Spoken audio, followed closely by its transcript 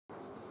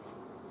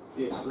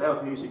Yes,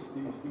 loud music.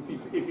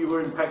 If you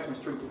were in Paxton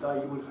Street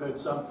today, you would have heard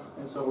some.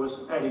 As I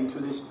was adding to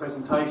this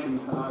presentation,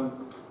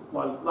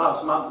 my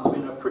last month has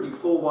been a pretty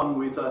full one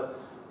with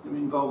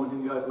involvement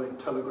in the Overland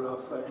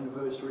Telegraph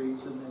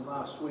anniversaries, and then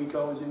last week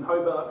I was in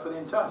Hobart for the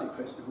Antarctic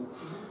Festival.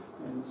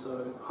 And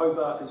so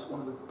Hobart is one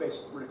of the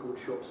best record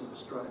shops in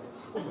Australia.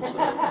 So,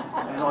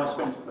 and I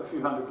spent a few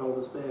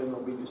 $100 there, and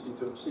I've been listening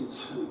to them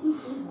since.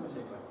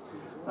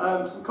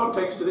 Some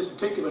context to this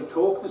particular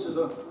talk. This is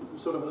a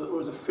it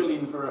was a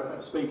fill-in for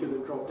a speaker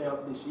that dropped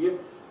out this year,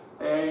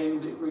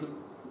 and it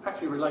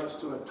actually relates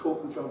to a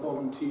talk which I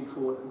volunteered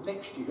for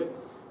next year,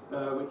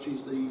 which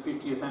is the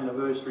 50th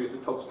anniversary of the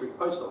Todd Street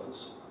Post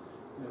Office.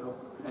 Now,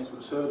 as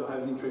was heard, I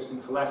have an interest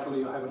in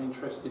philately, I have an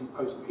interest in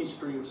postal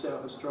history of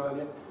South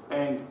Australia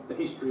and the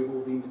history of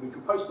all the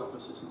individual post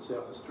offices in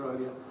South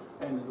Australia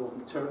and the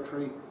Northern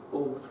Territory,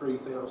 all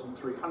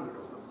 3,300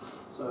 of them.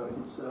 So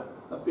it's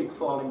a big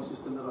filing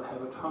system that I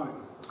have at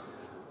home.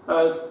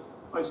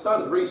 I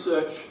started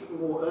research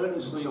more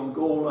earnestly on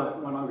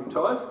Gawler when I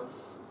retired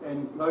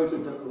and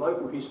noted that the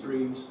local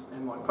histories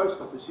and my post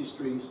office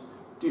histories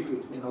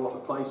differed in a lot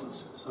of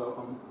places.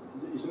 So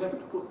it's an effort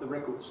to put the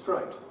record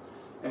straight.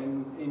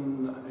 And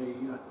in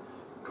a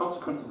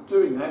consequence of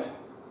doing that,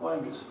 I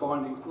am just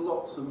finding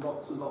lots and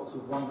lots and lots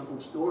of wonderful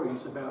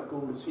stories about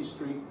Gawler's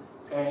history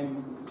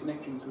and the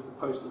connections with the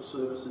postal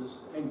services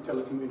and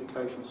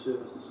telecommunication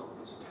services of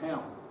this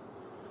town.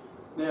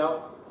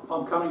 Now,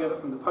 I'm coming at it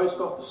from the post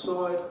office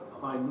side.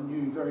 I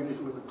knew very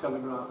little of the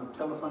telegraph and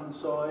telephone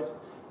side,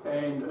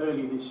 and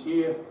early this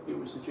year it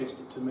was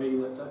suggested to me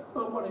that,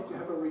 well, why don't you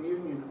have a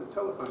reunion of the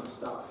telephone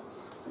staff?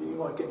 And you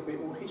might get a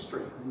bit more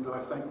history, and I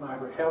thank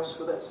Margaret House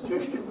for that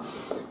suggestion.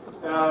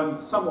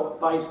 Somewhat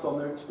based on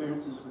their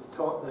experiences with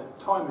the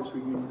Timers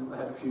reunion that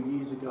they had a few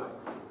years ago,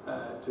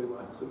 to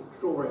sort of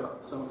draw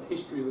out some of the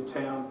history of the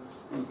town,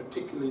 and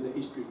particularly the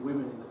history of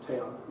women in the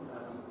town,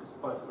 because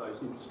both of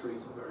those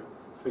industries are very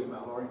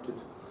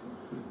female-oriented.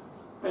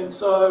 And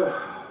so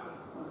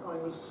I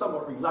was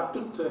somewhat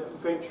reluctant to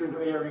venture into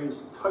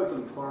areas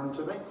totally foreign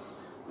to me,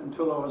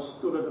 until I was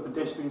stood at a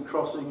pedestrian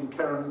crossing and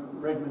Karen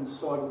Redmond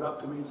sidled up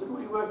to me and said,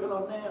 "What are you working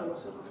on now?" And I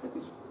said, "I've had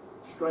this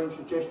strange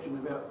suggestion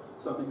about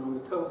something on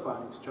the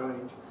telephone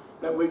exchange,"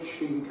 at which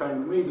she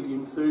became immediately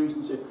enthused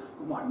and said,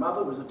 "My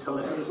mother was a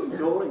telephonist in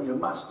Gawler, you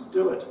must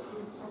do it."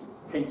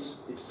 Hence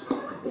this.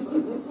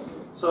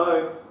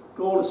 So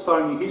Gawler's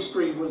Phony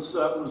History was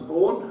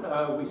born.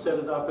 We set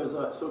it up as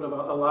a sort of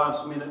a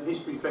last-minute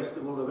history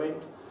festival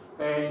event,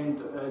 and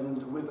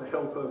with the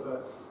help of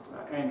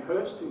Anne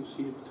Hurst, who's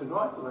here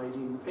tonight, the lady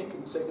in the pink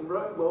in the second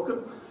row,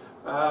 welcome.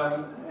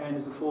 Anne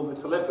is a former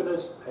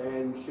telephonist,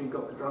 and she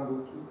got the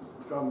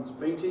drums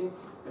beating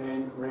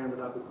and rounded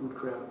up a good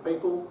crowd of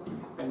people.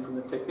 And from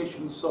the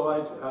technician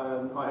side,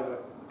 I had a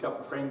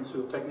couple of friends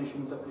who were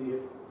technicians at the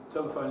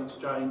Telephone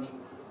Exchange,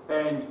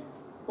 and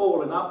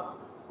all in up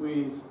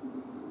with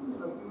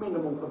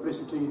minimal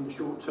publicity in the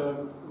short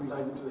term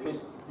related to the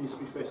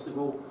History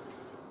Festival.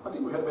 I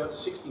think we had about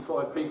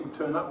 65 people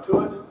turn up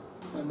to it,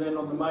 and then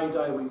on the May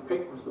Day we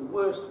picked was the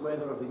worst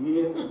weather of the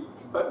year,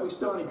 but we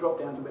still only dropped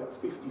down to about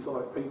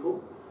 55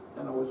 people,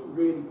 and I was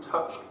really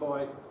touched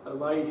by a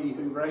lady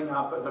who rang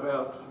up at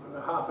about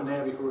half an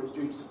hour before it was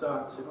due to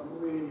start and said, "I'm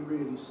really,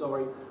 really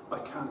sorry, I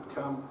can't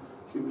come."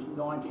 She was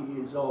 90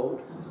 years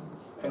old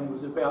and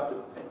was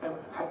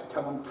had to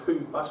come on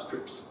 2 bus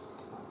trips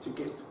to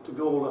get to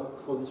Gawler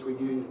for this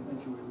reunion, and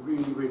she was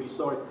really, really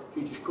sorry.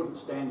 She just couldn't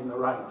stand in the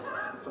rain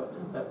for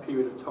that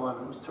period of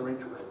time. It was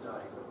torrential that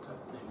day. But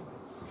anyway.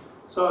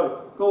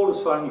 So Gawler's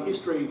Phony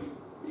History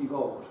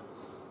evolved.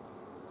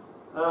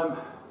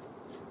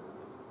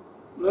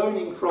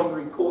 Learning from the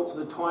reports of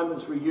the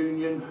Timers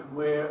reunion,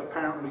 where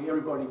apparently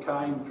everybody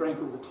came, drank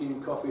all the tea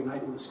and coffee and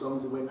ate all the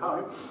scones and went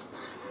home,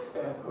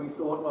 we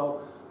thought,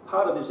 well,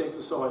 part of this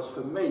exercise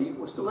for me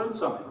was to learn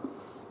something.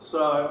 So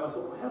I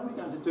thought, well, how are we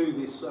going to do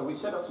this? So we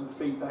set up some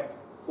feedback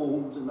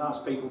forms and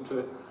asked people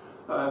to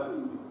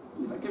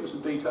give us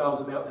some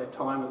details about their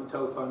time at the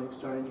Telephone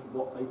Exchange,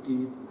 what they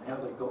did, how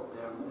they got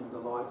there, and the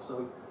like. So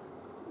we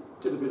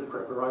did a bit of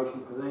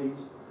preparation for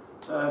these.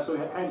 So we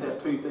handed out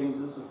 2 things.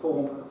 There's a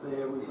form up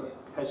there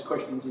has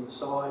questions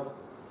inside,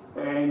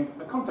 and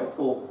a contact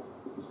form.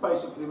 It's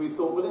basically, we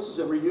thought, well, this is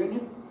a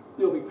reunion.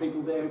 There'll be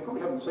people there who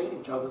probably haven't seen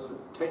each other for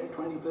 10,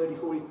 20, 30,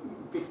 40,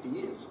 even 50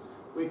 years.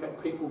 We've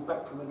had people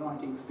back from the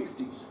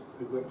 1950s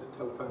who worked at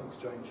Telephone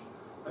Exchange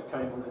that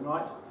came on that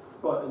night,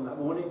 right in that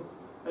morning.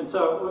 And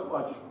so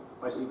I just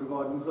basically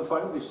provided them with a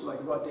phone list so they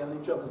could write down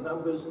each other's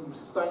numbers and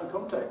stay in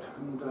contact,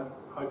 and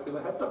hopefully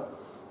they have done.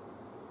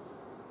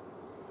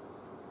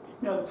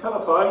 Now the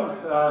telephone,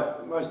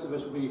 most of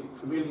us will be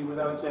familiar with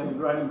Alexander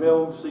Graham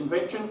Bell's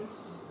invention,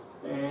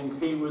 and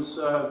he was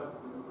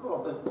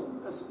of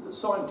the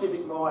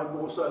scientific mind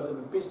more so than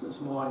a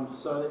business mind,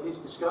 so that his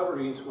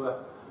discoveries were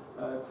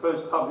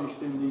first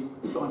published in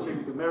the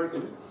Scientific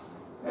American,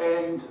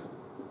 and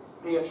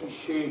he actually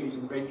shared his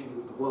invention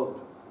with the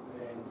world,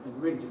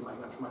 and really didn't make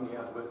much money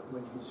out of it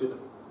when you consider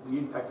the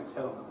impact it's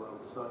had on the world.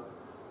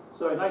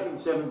 So in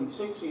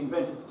 1876 he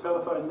invented the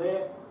telephone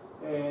there,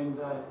 and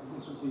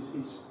this was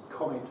his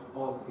comment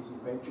on his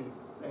invention,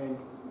 and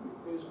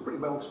he was pretty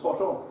well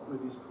spot on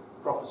with his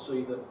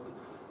prophecy that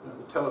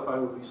the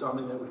telephone would be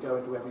something that would go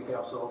into every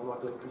household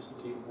like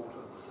electricity and water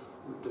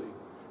would do.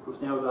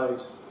 Because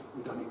nowadays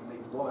we don't even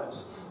need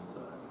wires.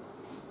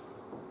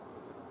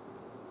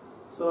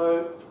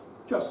 So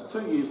just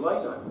 2 years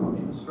later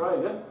in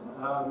Australia,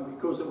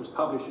 because it was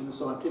published in a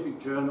scientific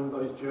journal,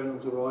 those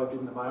journals arrived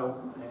in the mail,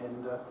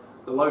 and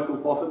the local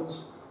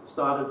boffins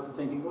started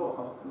thinking,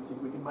 oh, I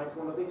think we can make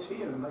one of these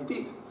here, and they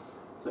did.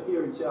 So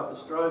here in South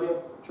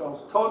Australia,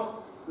 Charles Todd,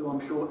 who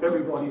I'm sure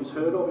everybody has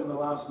heard of in the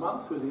last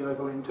month with the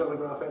Overland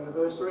Telegraph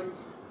anniversary.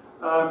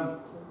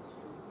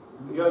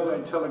 The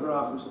Overland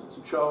Telegraph was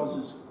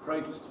Charles's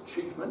greatest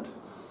achievement,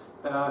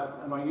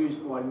 and I use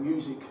my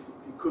music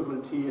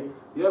equivalent here.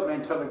 The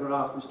Overland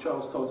Telegraph was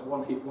Charles Todd's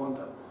one-hit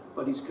wonder,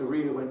 but his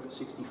career went for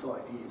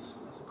 65 years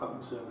as a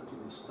public servant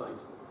in this state.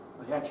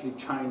 They actually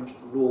changed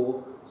the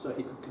law so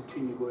he could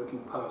continue working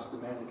past the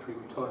mandatory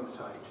retirement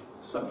age.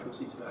 Such was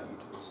his value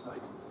to the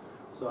state.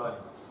 So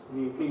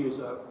he is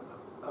a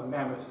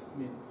mammoth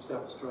in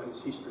South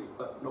Australia's history,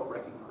 but not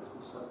recognised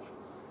as such.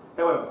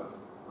 However,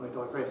 I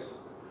digress.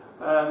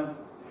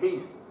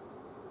 He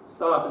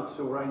started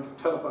to arrange for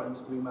telephones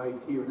to be made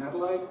here in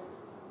Adelaide.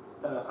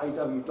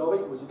 A.W.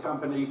 Dobby was a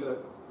company that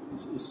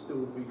is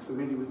still be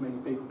familiar with many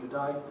people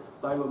today.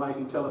 They were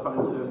making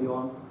telephones early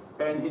on,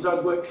 and his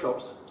own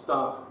workshops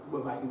staff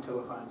were making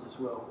telephones as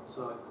well.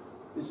 So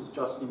this is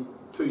just in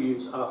 2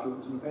 years after it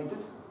was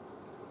invented.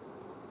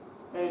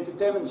 And to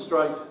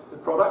demonstrate the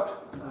product,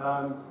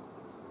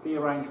 he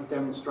arranged for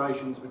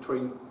demonstrations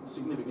between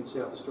significant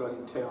South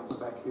Australian towns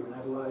back here in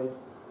Adelaide.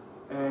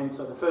 And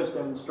so the first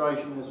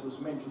demonstration, as was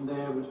mentioned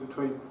there, was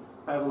between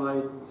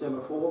Adelaide,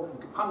 Semaphore and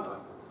Kapunda.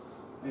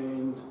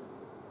 And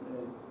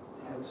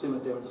had a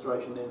similar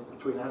demonstration then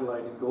between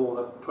Adelaide and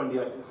Gawler,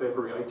 28th of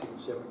February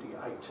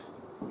 1878,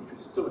 which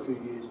was still a few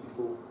years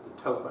before the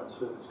telephone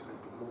service came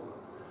to Gawler.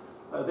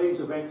 These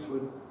events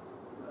were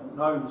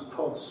known as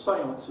Todd's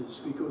seances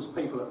because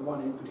people at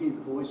one end could hear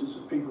the voices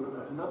of people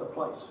at another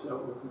place, so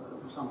it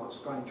was somewhat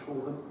strange for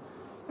them.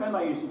 And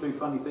they used to do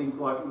funny things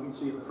like, you can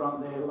see at the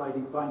front there, a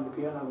lady playing the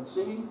piano and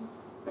singing,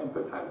 and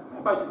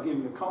basically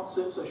giving a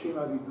concert, so she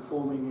may be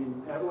performing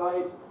in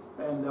Adelaide,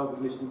 and they'll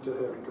be listening to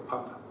her in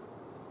Kapunda.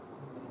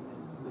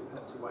 And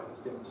that's the way these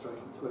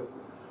demonstrations work.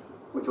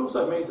 Which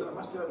also means that they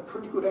must have a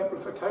pretty good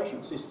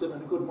amplification system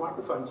and a good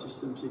microphone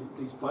systems in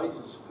these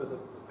places for the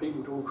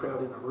people to all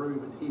crowd in a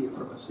room and hear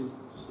from a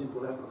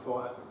simple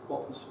amplifier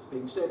what was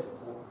being said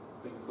or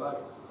being played.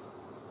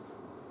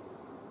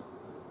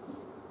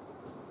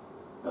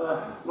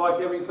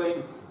 Like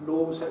everything,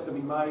 laws had to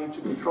be made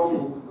to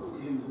control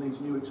these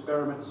new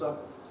experiments. So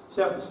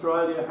South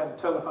Australia had a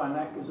Telephone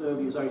Act as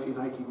early as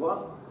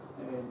 1881,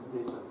 and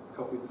there's a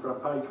copy of the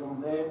front page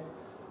one there.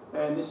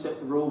 And this set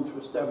the rules for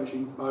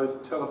establishing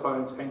both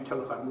telephones and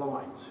telephone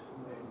lines.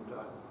 And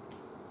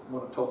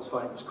one of Todd's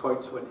famous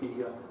quotes when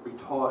he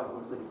retired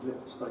was that he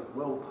left the state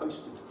well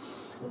posted,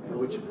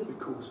 which of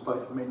course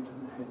both meant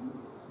and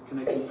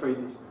connection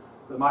between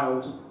the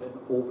mails and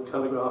all the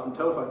telegraph and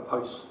telephone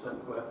posts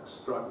that were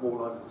strung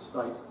all over the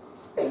state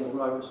and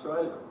all over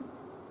Australia.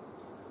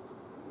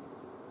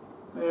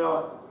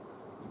 Now,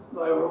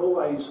 they were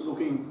always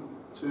looking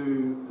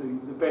to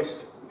the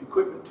best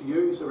equipment to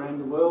use around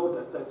the world.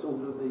 That's all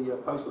of the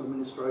postal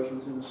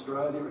administrations in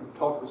Australia, and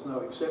Todd was no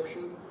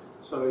exception.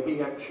 So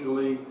he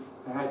actually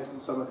had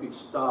some of his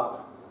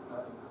staff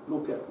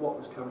look at what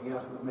was coming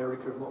out of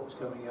America and what was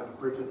coming out of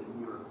Britain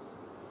and Europe.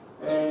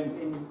 And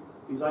in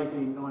his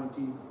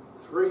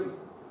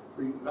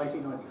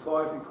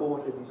 1895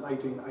 report and his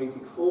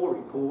 1884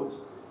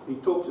 reports, he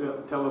talked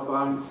about the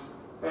telephone,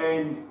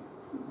 and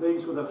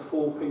these were the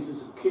 4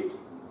 pieces of kit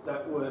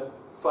that were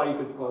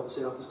favoured by the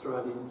South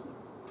Australian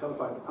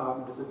telephone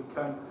department as it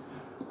became.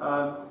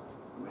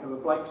 We have a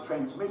Blake's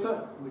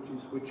transmitter,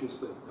 which is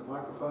the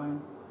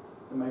microphone,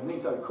 the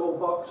magneto call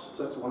box,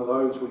 so that's one of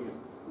those where you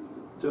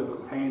turn a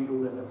little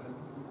handle and it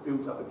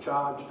builds up a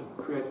charge to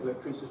create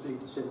electricity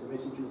to send the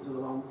messages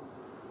along.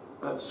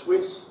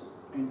 Swiss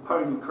and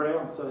Phony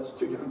Crown, so that's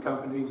 2 different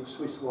companies, a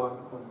Swiss one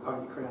and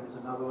Phony Crown is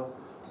another one,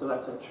 so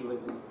that's actually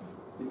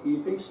the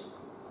earpiece.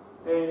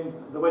 And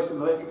the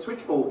Western Electric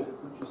switchboard,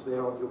 which is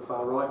there on your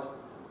far right,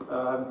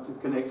 to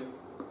connect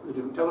the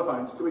different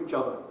telephones to each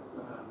other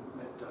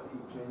at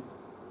each end.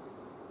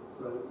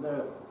 So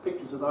now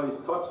pictures of those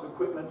types of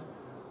equipment.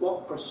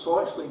 What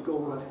precisely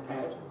Gawler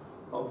had,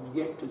 I've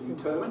yet to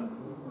determine.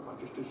 I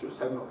just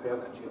have not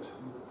found that yet.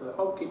 But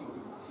I'll keep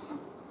looking.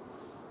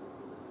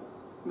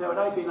 Now in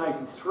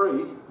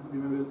 1883,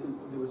 remember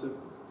there was a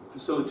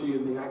facility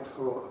in the Act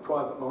for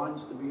private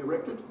lines to be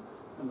erected,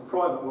 and the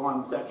private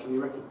line was actually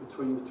erected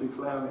between the 2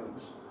 flour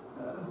mills,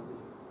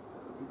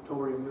 the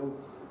Victoria Mill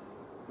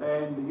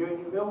and the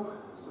Union Mill.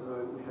 So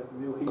we have the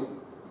mill here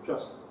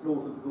just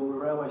north of the Gawler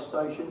railway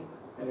station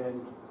and the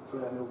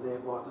flour mill there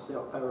by the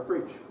South Parra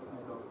Bridge. And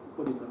I've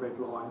put in the red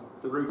line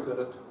the route that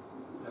it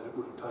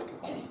would have taken.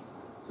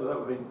 So that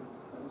would have been,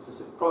 as I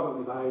said,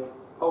 privately made,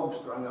 poles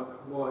strung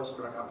up, wires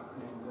strung up,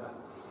 and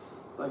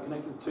They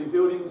connected the two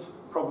buildings,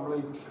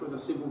 probably just with a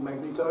simple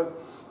magneto,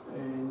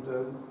 and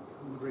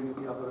ring at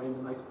the other end,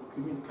 and they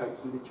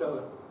communicate with each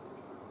other.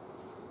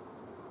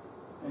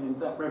 And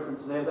that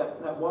reference there,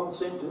 that one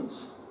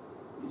sentence,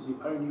 is the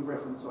only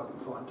reference I can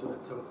find to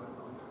that telephone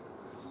line.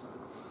 So.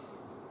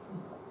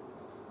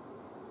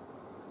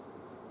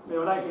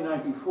 Now in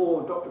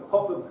 1884, Dr.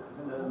 Popham,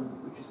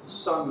 which is the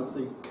son of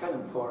the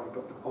cannon firing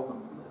Dr.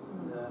 Popham,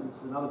 this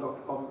is another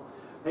Dr. Popham,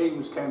 he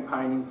was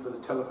campaigning for the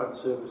telephone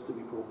service to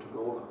be brought to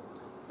Gawler.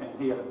 And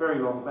he had a very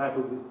long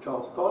battle with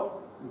Charles Todd.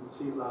 You can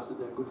see it lasted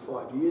there a good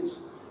 5 years,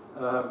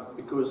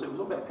 because it was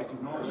all about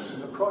economics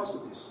and the price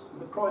of this. And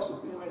the price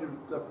of,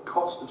 the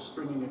cost of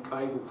stringing a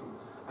cable from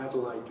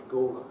Adelaide to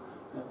Gawler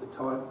at the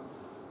time.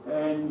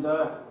 And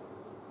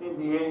in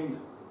the end,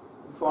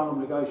 the final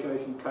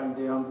negotiation came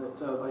down that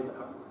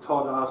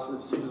Todd asked the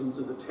citizens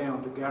of the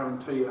town to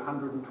guarantee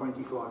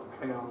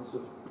 £125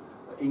 of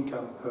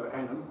income per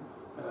annum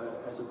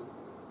as a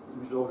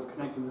result of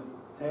connecting the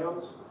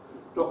towns.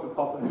 Dr.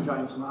 Popham and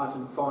James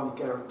Martin finally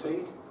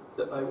guaranteed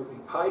that they would be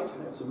paid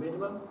as a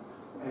minimum,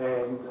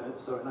 and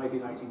so in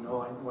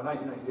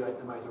 1888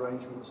 they made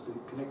arrangements to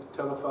connect the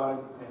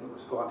telephone, and it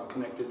was finally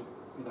connected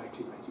in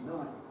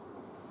 1889.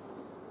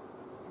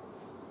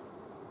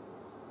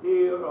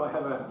 Here I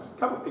have a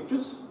couple of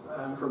pictures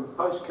from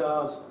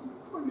postcards,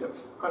 probably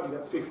only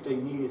about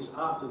 15 years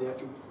after the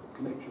actual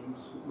connection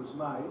was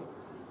made.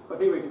 But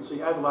here we can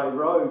see Adelaide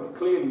Road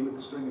clearly with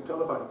the string of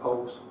telephone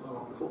poles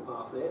along the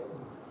footpath there.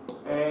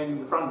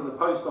 And the front of the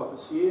post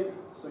office here,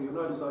 so you'll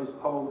notice those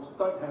poles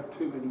don't have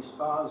too many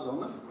spars on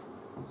them.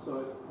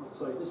 So let's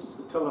say this is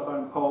the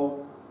telephone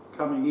pole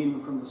coming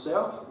in from the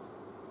south.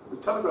 The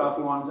telegraph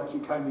lines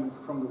actually came in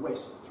from the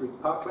west through the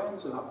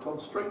parklands and up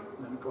Todd Street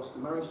and then across to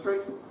Murray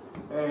Street.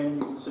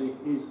 And you can see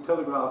here's the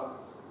telegraph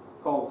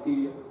pole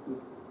here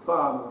with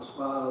far more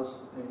spars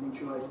and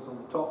insulators on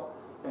the top,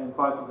 and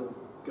both of them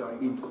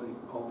going into the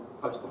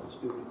old post office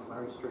building on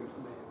Murray Street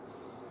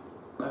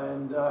there.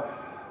 And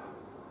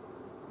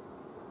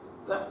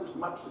that was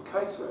much the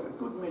case for a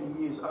good many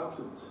years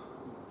afterwards.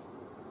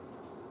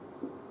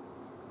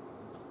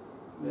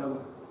 Now,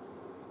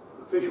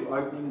 the official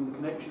opening and the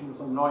connection was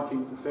on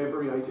 19th of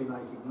February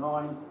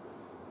 1889,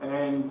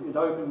 and it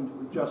opened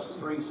with just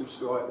 3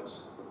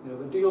 subscribers. Now,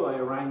 the deal they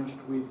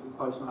arranged with the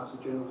Postmaster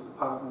General's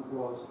department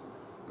was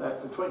that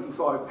for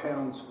 £25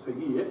 per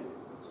year,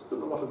 it's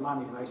still a lot of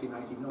money in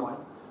 1889,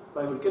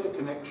 they would get a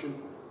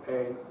connection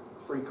and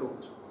free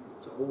calls.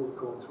 So all the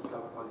calls were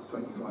covered by this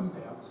 £25.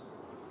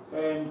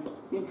 And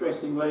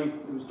interestingly,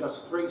 it was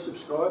just 3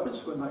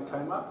 subscribers when they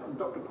came up, and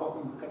Dr.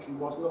 Popham actually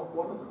was not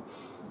one of them,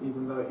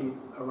 even though he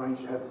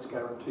arranged to have this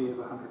guarantee of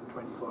 £125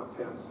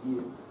 a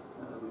year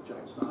with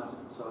James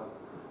Martin.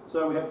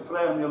 So we have the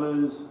flour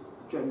millers,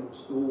 general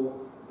store,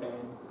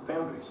 and the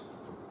foundries.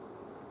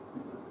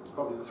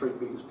 Probably the 3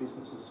 biggest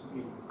businesses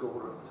in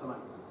Gawler at the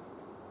time.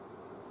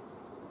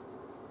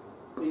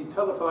 The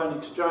telephone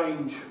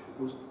exchange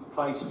was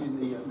placed in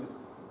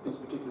this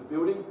particular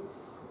building,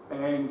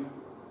 and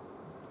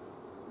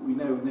we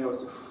know now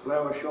it's a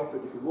flower shop,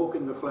 but if you walk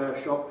in the flower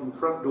shop, in the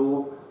front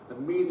door,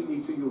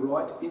 immediately to your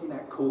right, in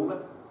that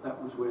corner,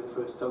 that was where the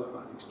first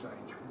telephone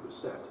exchange was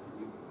sat.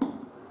 And you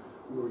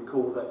will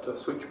recall that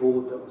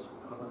switchboard that was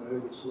on an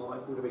earlier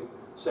slide would have been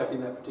sat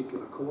in that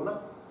particular corner.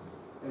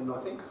 And I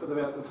think for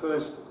about the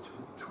first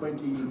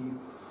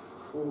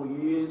 24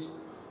 years,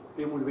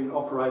 it would have been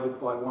operated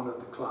by one of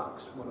the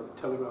clerks, one of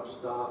the telegraph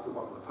staff, or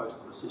one of the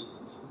postal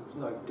assistants. There was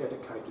no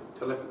dedicated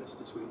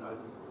telephonist, as we know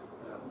them,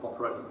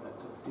 operating that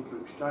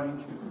particular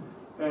exchange.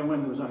 And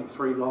when there was only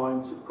 3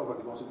 lines, it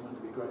probably wasn't going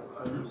to be a great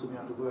onerous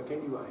amount of work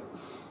anyway.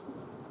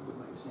 It would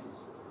make sense.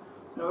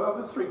 Now,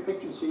 I've got 3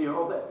 pictures here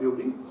of that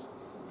building,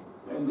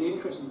 and the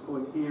interesting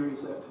point here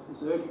is that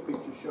this early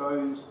picture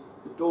shows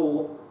the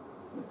door,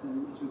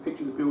 and as we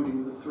picture the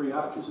building with the 3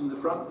 arches in the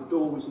front, the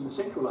door was in the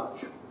central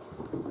arch.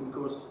 And of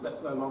course,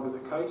 that's no longer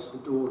the case. The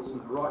door is in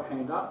the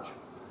right-hand arch.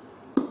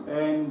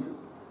 And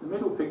the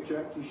middle picture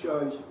actually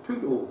shows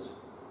 2 doors.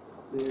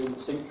 They're in the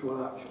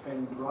central arch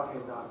and the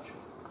right-hand arch,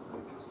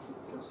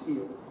 just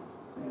here.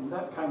 And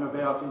that came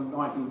about in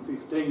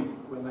 1915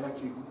 when they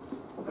actually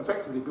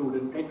effectively built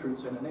an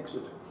entrance and an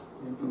exit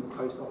in the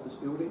post office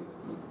building.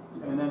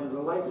 And then at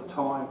a later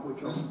time,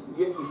 which I'm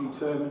yet to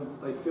determine,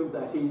 they filled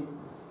that in,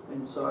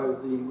 and so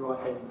the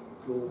right-hand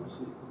door was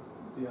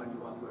the only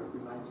one where it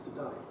remains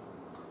today.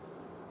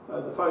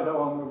 The photo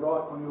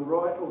on your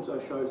right also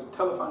shows a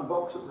telephone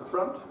box at the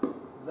front.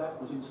 That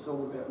was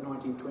installed about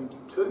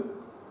 1922.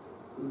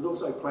 There was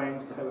also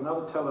plans to have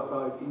another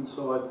telephone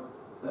inside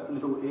that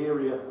little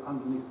area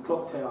underneath the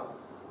clock tower,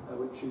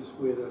 which is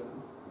where the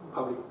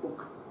public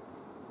book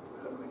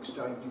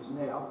exchange is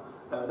now.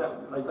 They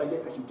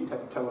actually did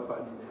have a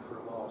telephone in there for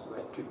a while, so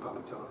they had 2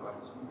 public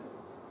telephones in that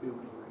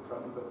building in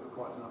front of it for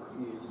quite a number of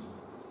years.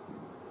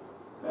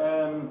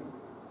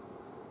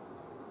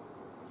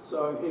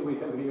 So here we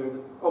have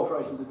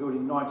alterations of the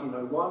building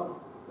 1901,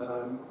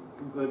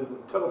 converted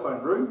a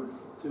telephone room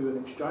to an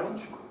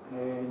exchange,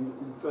 and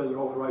further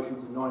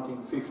alterations in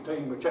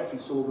 1915, which actually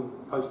saw the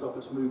post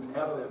office moved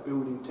out of that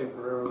building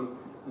temporarily,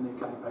 and then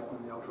came back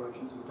when the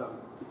alterations were done,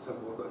 did some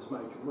more of those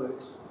major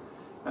works.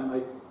 And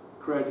they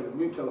created a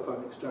new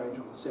telephone exchange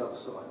on the south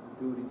side of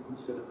the building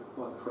instead of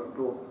by the front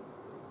door.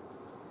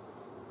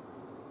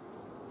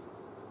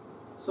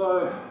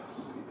 So,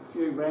 a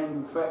few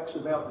random facts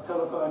about the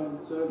telephone in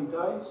its early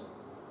days.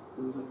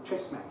 There was a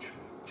chess match.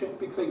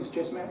 Big things,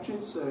 chess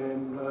matches,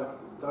 and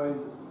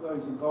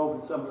those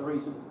involved in some of the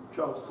recent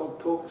Charles Todd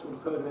talks would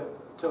have heard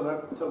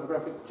about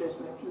telegraphic chess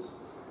matches.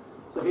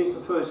 So here's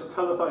the first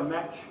telephone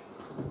match.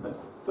 The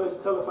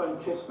first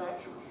telephone chess match,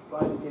 which was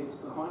played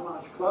against the High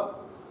Marsh Club,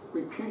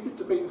 reputed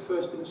to be the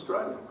first in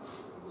Australia.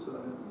 So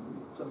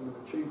something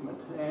of achievement.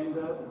 And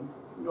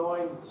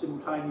 9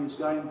 simultaneous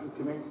games were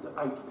commenced at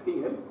 8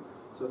 p.m.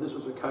 So this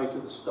was a case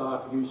of the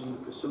staff using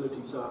the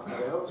facilities after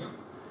hours.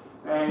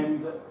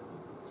 And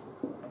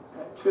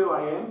at 2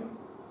 a.m,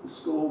 the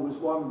score was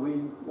 1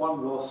 win,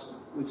 1 loss,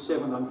 with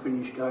 7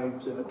 unfinished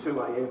games, and at 2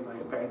 a.m.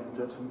 they abandoned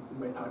it and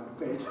went home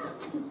to bed.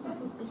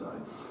 So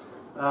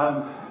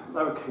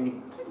they were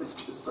keen. Let's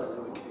just say they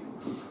were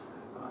keen.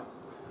 Right.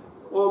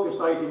 August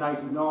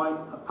 1889,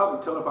 a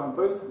public telephone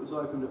booth was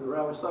opened at the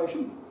railway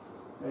station,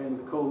 and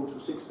the calls were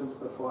 6pence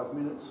per 5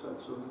 minutes.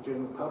 That's sort of the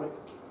general public,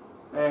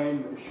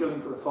 and a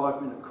shilling for a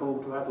 5-minute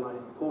call to Adelaide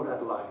and Port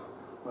Adelaide.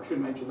 I should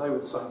mention they were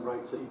the same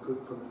rates that you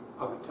could from the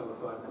public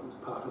telephone. That was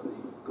part of the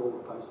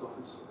Gawler Post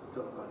Office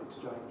Telephone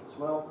Exchange as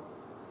well.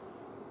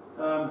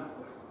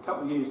 A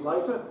couple of years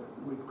later,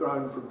 we've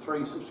grown from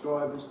 3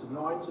 subscribers to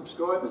 9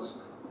 subscribers,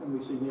 and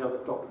we see now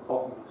that Dr.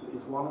 Popham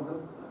is one of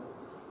them.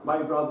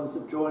 May Brothers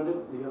have joined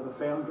it, the other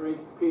foundry,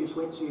 Pierce,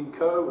 Wincy and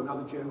Co,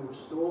 another general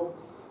store,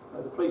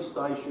 the police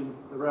station,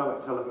 the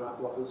railway telegraph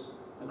office,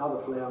 another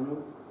flour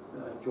mill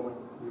joined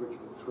the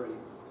original 3.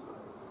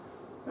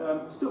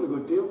 Still a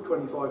good deal,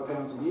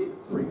 £25 a year,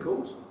 free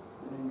calls,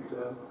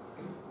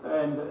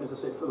 and as I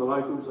said, for the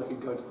locals, they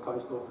could go to the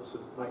post office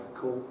and make a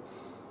call.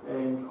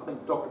 And I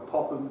think Dr.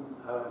 Popham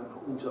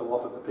also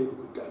offered that people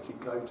could actually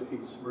go to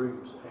his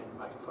rooms and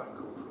make a phone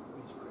call from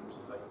his rooms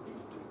if they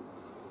needed to.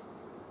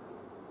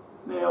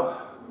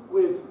 Now,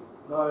 with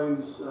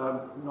those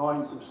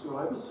 9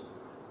 subscribers,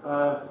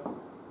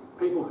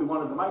 people who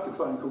wanted to make a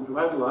phone call to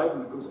Adelaide,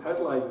 and of course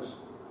Adelaide's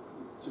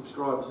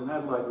subscribers in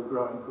Adelaide were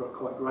growing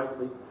quite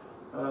greatly,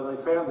 they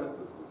found that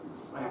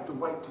they had to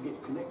wait to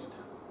get connected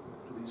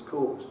to these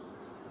calls.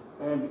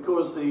 And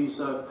because these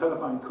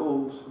telephone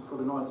calls for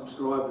the 9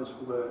 subscribers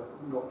were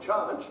not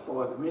charged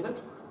by the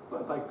minute,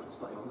 but they could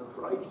stay on them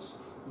for ages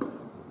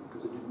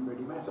because it didn't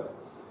really matter.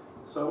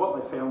 So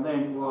what they found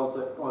then was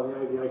that by the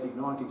early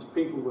 1890s,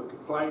 people were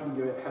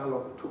complaining about how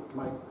long it took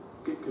to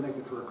get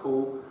connected for a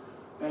call.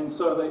 And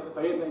so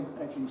they then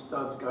actually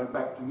started going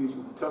back to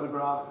using the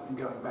telegraph and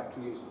going back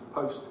to using the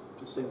post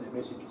to send their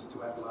messages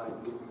to Adelaide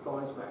and get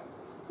replies back.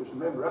 Because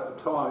remember, at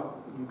the time,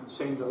 you could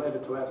send a letter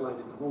to Adelaide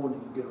in the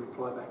morning and get a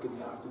reply back in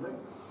the afternoon.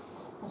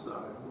 So,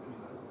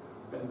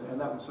 you know, and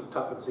that was sort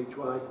of 2pence each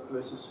way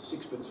versus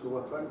 6pence for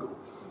 1 phone call.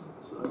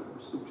 So it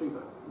was still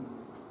cheaper.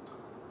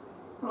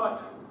 Right.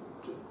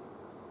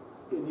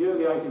 In the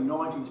early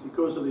 1890s,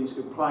 because of these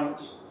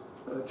complaints,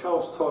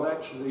 Charles Todd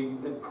actually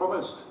then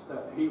promised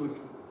that he would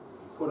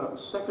put up a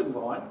 2nd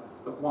line,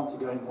 but once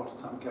again wanted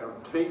some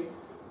guarantee.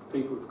 The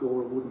people of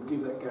Gawler wouldn't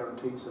give that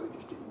guarantee, so he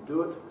just didn't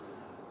do it.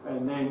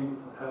 And then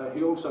they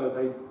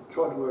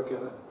tried to work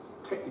out a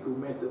technical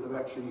method of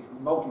actually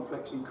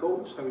multiplexing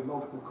calls, having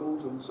multiple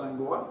calls on the same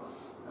wire,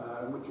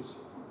 which is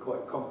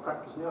quite common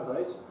practice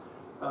nowadays.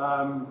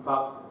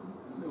 But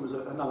there was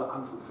another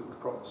unfulfilled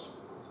promise,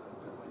 so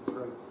that went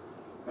through.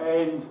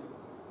 And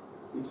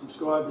the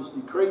subscribers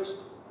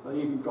decreased. They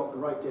even dropped the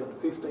rate down to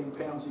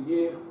 £15 a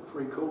year.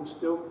 Free calls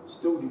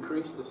still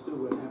decreased. They still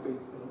weren't happy,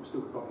 and it was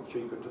still probably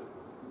cheaper to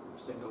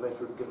send a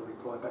letter and get a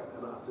reply back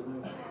that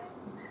afternoon.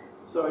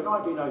 So in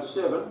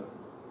 1907,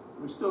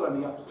 we're still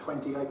only up to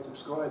 28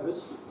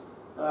 subscribers,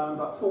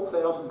 but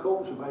 4,000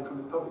 calls were made from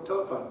the public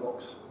telephone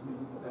box in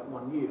that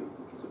 1 year,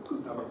 which is a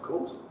good number of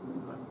calls.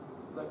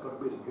 That got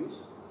a bit of use.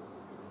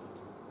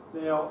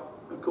 Now,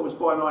 of course,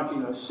 by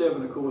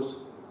 1907, of course,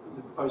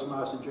 the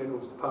Postmaster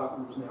General's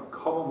Department was now a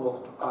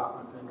Commonwealth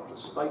Department and not a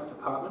State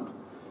Department.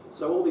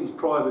 So all these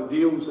private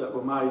deals that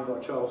were made by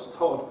Charles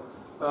Todd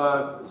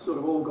sort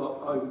of all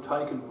got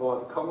overtaken by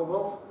the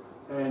Commonwealth,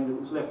 and it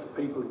was left to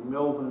people in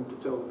Melbourne to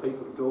tell the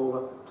people of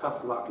Gawler,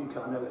 tough luck, you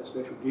can't have that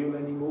special deal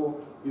anymore.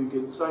 You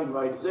get the same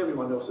rate as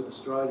everyone else in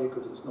Australia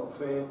because it's not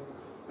fair.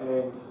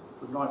 And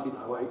from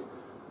 1908,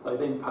 they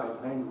then paid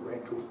an annual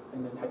rental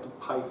and then had to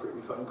pay for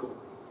every phone call.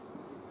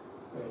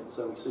 And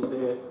so we see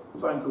there,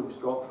 phone calls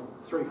dropped from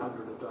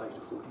 300 a day to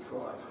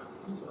 45.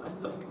 So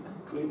they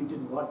clearly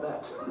didn't like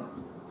that.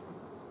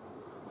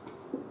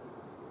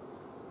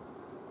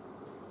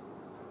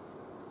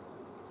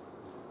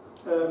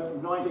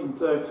 In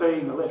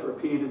 1913, a letter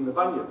appeared in the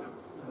Bunyip.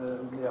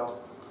 Now,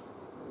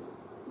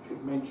 I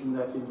should mention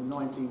that in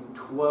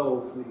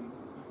 1912,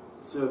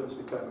 the service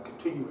became a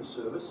continuous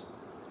service,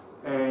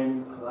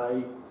 and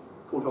they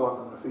put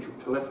on an official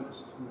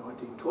telephonist in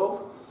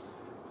 1912.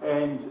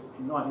 And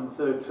in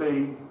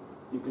 1913,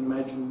 you can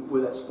imagine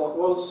where that spot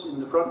was in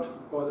the front,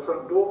 by the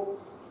front door.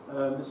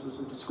 This was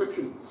a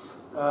description.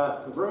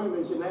 The room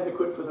is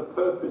inadequate for the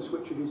purpose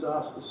which it is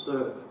asked to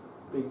serve,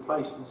 being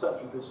placed in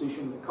such a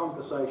position that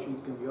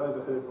conversations can be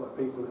overheard by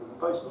people in the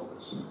post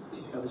office.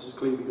 Now this is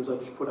clear because they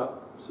just put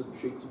up some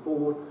sheets of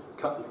board,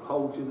 cut little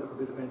holes in it for a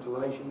bit of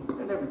ventilation,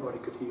 and everybody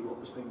could hear what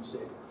was being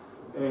said.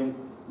 And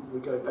if we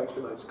go back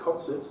to those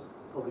concerts,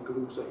 probably could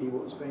also hear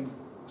what was being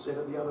said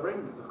at the other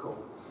end of the call.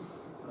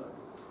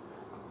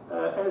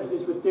 And it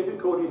is with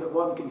difficulty that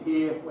one can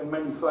hear when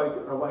many folk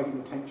are awaiting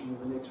attention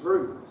in the next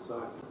room.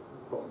 So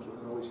problems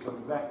with noise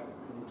coming back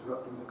and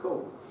interrupting the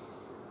call.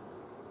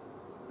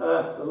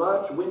 The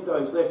large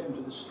windows let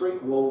into the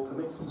street wall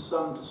permits the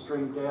sun to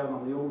stream down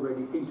on the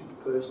already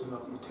heated person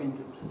of the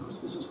attendant, because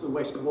this is the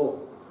west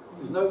wall.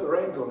 There's no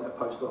veranda on that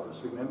post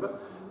office, remember,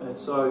 and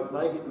so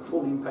they get the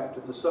full impact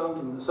of the sun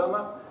in the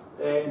summer,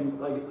 and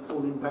they get the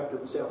full impact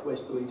of the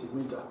southwesterlies in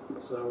winter.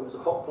 So it was a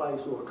hot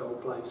place or a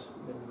cold place,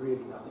 and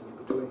really nothing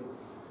in between.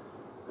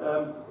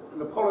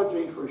 An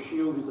apology for a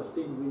shield is a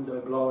thin window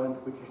blind,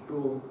 which is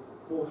drawn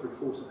more through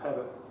force of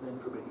habit than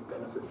from any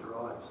benefit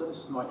derived. So this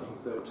is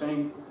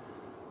 1913.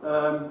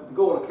 The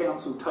Gawler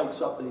Council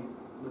takes up the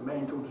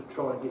mantle to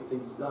try and get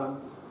things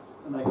done,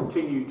 and they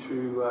continue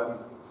to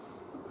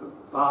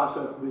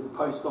barter with the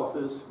post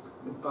office,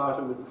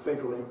 barter with the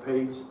federal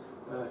MPs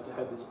to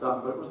have this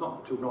done, but it was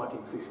not until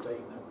 1915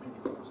 that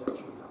anything was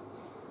actually done.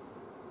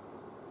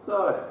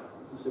 So,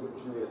 as I said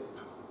originally,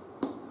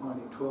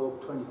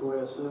 1912,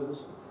 24-hour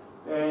service,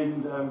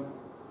 and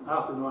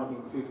after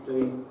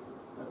 1915,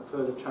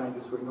 further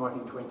changes were in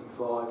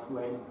 1925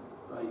 when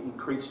they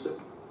increased it,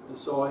 the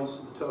size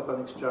of the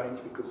telephone exchange,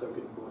 because they were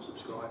getting more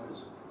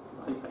subscribers.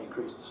 I think they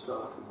increased the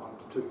staff from 1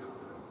 to 2.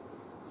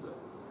 So,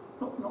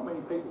 not many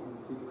people when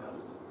you think about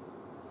it.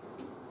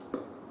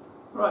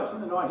 Right,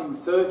 in the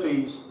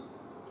 1930s,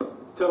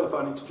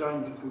 telephone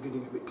exchanges were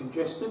getting a bit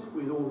congested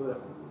with all the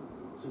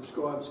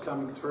subscribers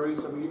coming through,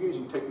 so we were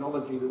using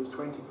technology that was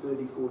 20,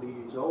 30, 40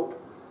 years old,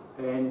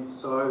 and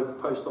so the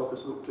post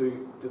office looked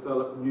to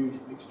develop new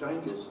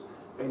exchanges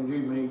and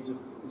new means of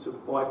sort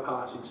of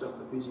bypassing some of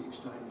the busy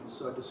exchanges.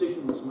 So a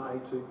decision was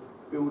made to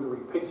build a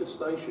repeater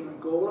station at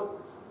Gawler.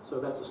 So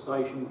that's a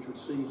station which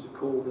receives a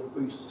call, then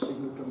boosts the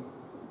signal to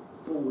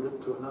forward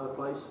it to another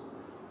place.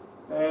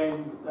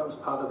 And that was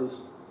part of this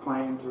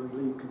plan to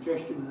relieve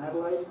congestion in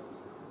Adelaide.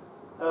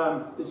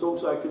 This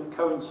also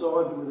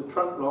coincided with the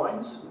trunk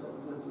lines,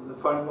 the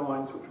phone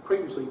lines which were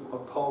previously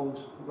on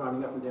poles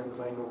running up and down the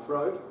main North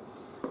Road,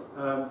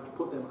 to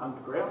put them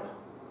underground.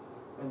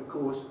 And of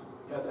course,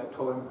 at that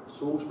time,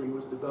 Salisbury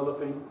was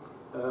developing,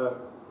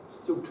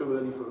 still too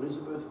early for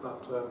Elizabeth,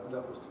 but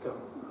that was to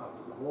come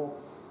after the war.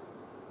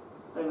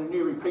 And a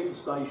new repeater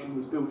station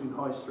was built in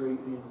High Street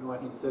in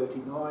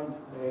 1939,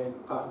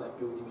 and part of that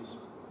building is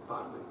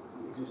part of the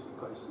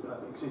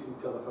existing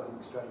telephone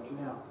exchange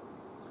now.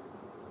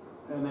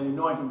 And then in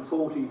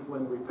 1940,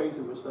 when the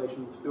repeater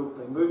station was built,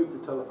 they moved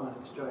the telephone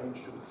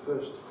exchange to the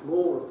first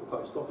floor of the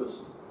post office,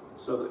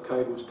 so that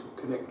cables could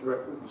connect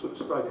directly, sort of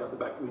straight out the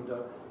back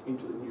window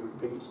into the new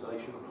repeater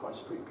station on High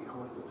Street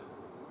behind it.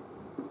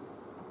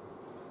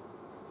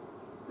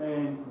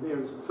 And there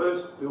is the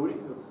first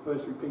building, the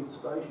first repeater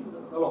station,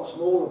 a lot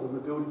smaller than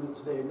the building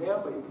that's there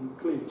now, but you can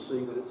clearly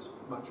see that it's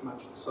much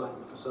the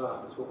same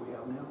facade as what we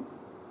have now.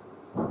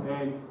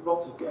 And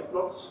lots of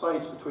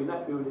space between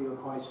that building on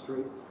High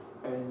Street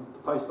and the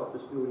post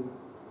office building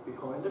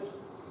behind it.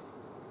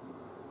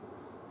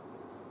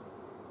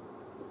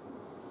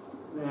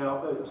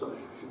 Now, sorry,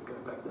 I should go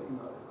back there.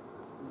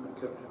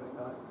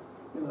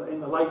 In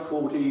the late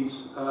 40s,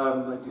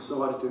 they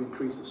decided to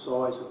increase the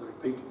size of the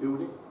repeater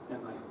building, and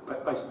they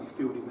basically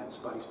filled in that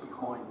space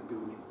behind the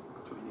building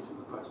between it and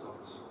the post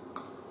office.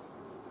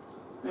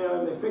 Now,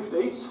 in the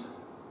 50s,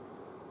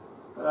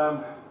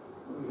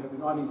 we have in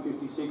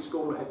 1956,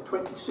 Gawler had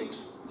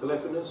 26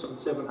 telephonists and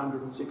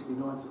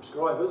 769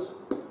 subscribers.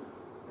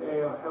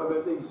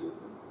 However, these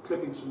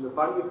clippings from the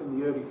Bunyip in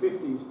the early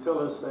 50s tell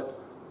us that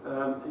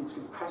its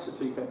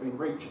capacity had been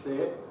reached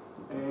there,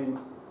 and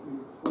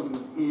we're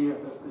putting here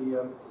at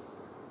the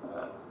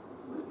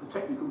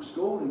technical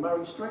school in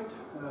Murray Street,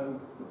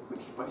 which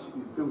is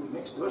basically the building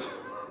next to it,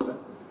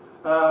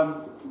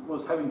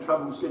 was having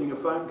troubles getting a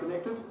phone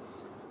connected,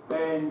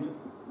 and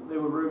there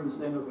were rumours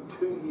then of a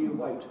 2-year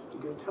wait to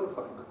get a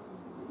telephone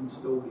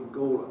installed in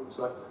Gawler.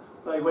 So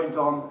they went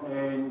on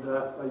and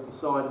they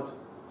decided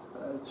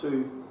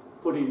to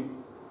put in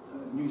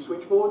new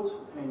switchboards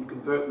and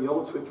convert the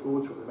old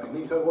switchboards from the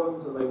magneto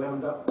ones that they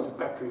wound up to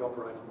battery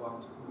operated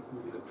ones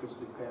with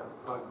electricity powered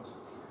phones.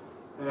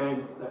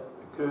 And that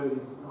occurred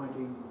in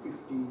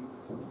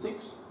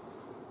 1956,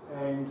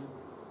 and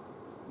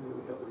there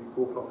we have the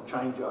report on the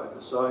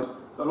changeover. So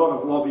a lot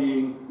of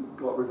lobbying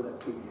got rid of that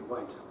 2-year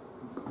wait.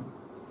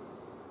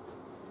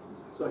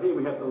 So here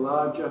we have the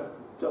larger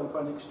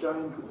telephone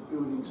exchange with the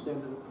building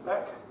extended at the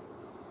back.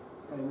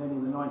 And then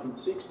in the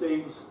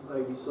 1960s,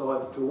 they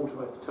decided to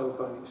automate the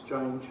telephone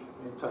exchange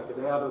and take it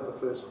out of the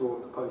first floor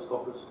of the post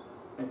office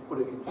and put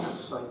it into the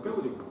same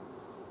building.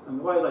 And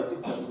the way they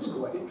did that was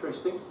quite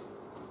interesting.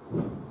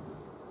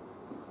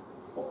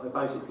 What they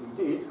basically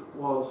did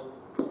was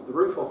took the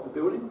roof off the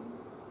building,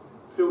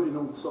 filled in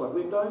all the side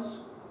windows,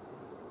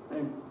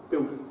 and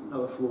built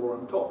another floor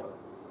on top.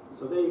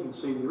 So there you can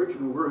see the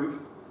original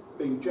roof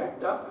being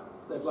jacked up.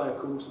 They'd lay a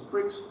course of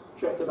bricks,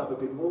 jack it up a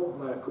bit more,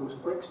 lay a course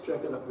of bricks,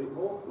 jack it up a bit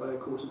more, lay a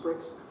course of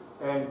bricks,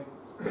 and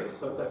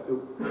so that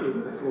built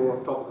the floor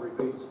on top of the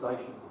repeater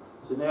station.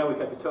 So now we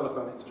have the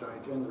telephone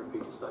exchange and the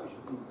repeater station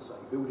in the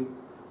same building,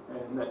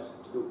 and that's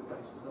still the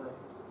case today.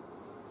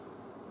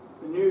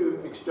 The new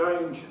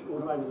exchange,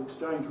 automated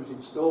exchange, was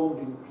installed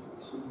in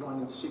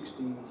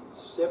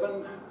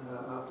 1967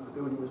 after the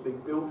building was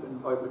being built,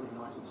 and opened in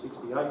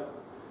 1968.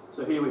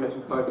 So here we have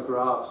some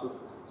photographs of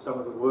some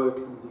of the work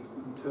and the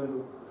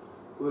internal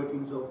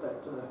workings of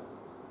that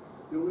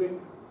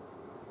building.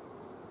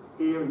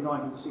 Here in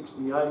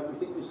 1968, we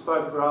think this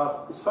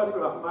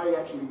photograph may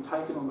actually be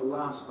taken on the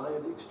last day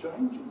of the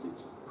exchange.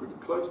 It's pretty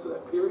close to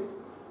that period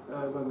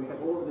when we had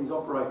all of these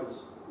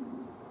operators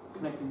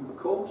connecting the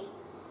calls.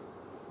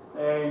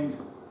 And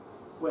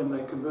when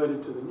they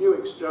converted to the new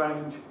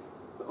exchange,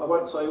 I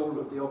won't say all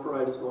of the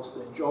operators lost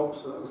their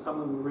jobs.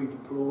 Some of them were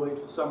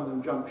redeployed, some of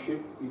them jumped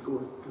ship before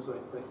because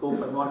they thought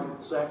they might get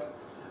the sack.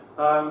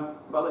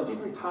 But they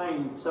did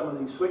retain some of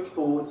these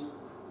switchboards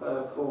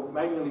for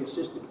manually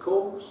assisted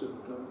calls and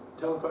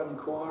telephone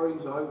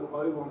inquiries,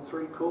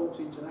 013 calls,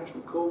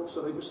 international calls.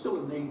 So there was still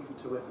a need for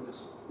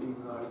telephonists,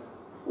 even though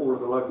all of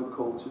the local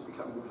calls had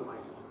become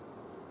automated.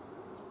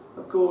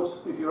 Of course,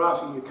 if you're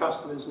asking your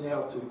customers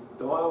now to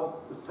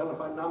dial the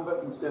telephone number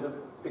instead of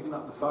picking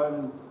up the phone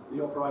and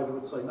the operator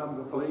would say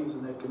number please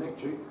and they'd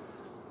connect you,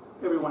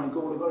 everyone in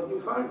Gawler got a new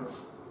phone.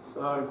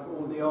 So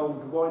all the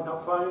old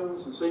wind-up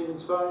phones, the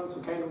Siemens phones,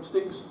 the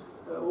candlesticks,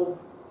 all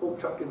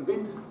chucked in the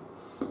bin,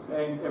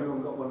 and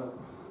everyone got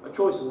a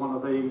choice of one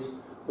of these,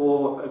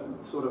 or a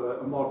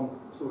modern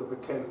sort of a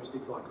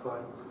candlestick-like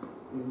phone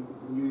in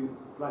the new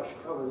flash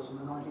colours in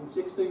the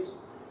 1960s,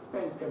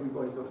 and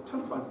everybody got a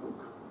telephone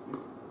book.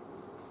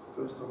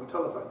 First time a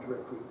telephone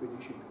directory had been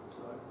issued,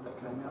 so that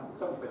came out.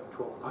 It's only about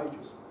 12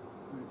 pages.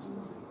 Very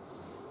small thing.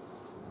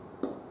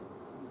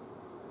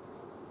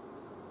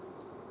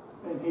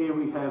 And here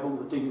we have all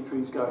the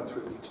dignitaries going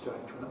through the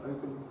exchange when it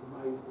opened in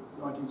May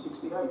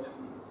 1968.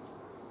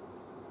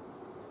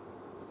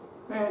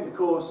 And of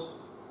course,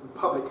 the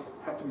public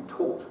had to be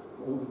taught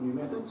all the new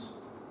methods.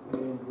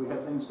 And we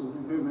have things called,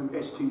 who remember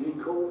STD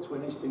calls,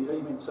 when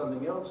STD meant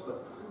something else,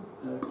 but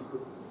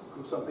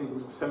some people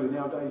tell you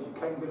nowadays you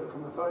can get it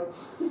from the phone.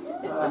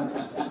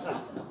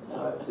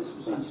 So this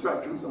was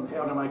instructions on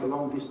how to make a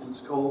long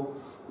distance call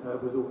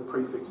with all the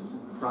prefixes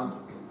in the front.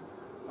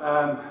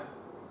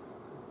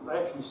 They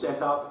actually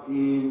set up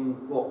in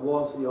what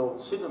was the old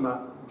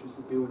cinema, which is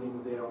the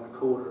building there on the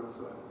corner of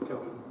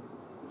Kelton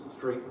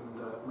Street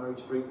and Murray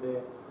Street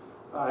there,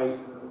 a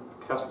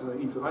customer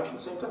information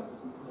centre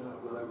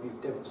where they would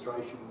give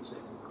demonstrations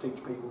and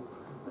teach people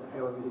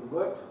how everything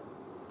worked.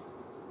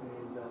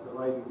 And the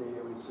lady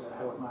there is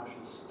Howard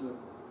Marsh's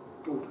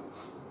daughter.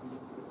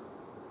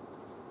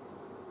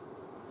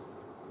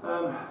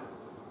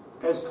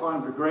 As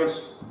time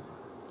progressed,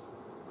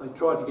 they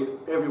tried to get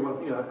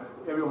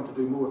everyone to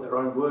do more of their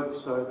own work,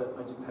 so that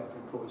they didn't have to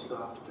employ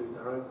staff to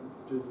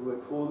do the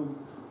work for them.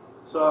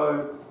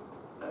 So,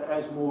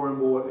 as more and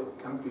more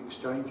country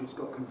exchanges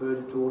got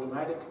converted to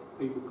automatic,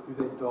 people could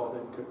then dial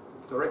them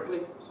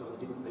directly, so they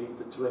didn't need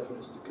the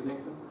telephonist to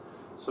connect them.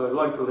 So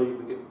locally,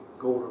 we get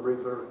Gawler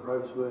River and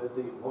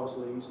Roseworthy and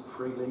Wasleys and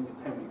Freeling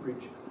and Hamley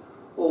Bridge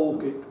all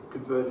get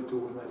converted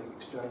to automatic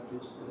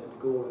exchanges, and then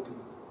Gawler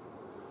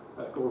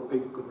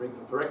people can ring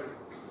them directly.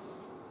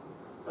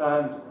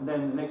 And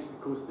then the next, of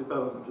course,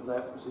 development of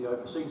that was the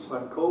overseas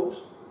phone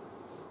calls.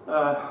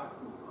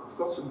 I've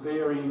got some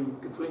varying,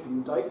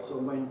 conflicting dates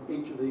on when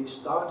each of these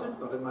started,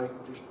 but it may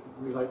just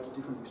relate to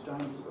different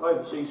exchanges. But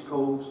overseas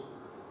calls,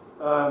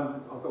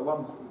 I've got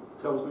one that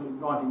tells me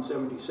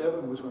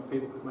 1977 was when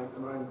people could make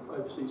their own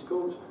overseas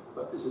calls,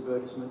 but this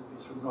advertisement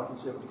is from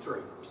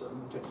 1973, so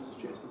I'm going to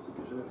suggest it's a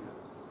bit earlier.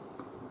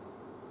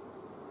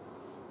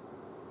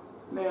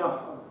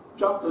 Now,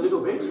 jumped a little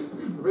bit.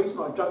 The reason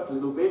I jumped a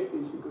little bit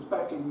is because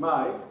back in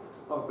May,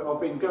 I've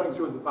been going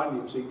through the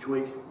Bunyips each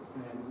week,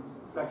 and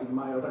back in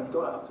May I'd only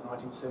got up to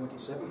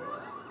 1977.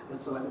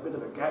 It's like a bit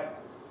of a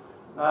gap.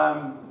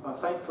 But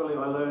thankfully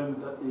I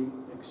learned that the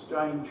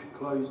exchange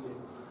closed in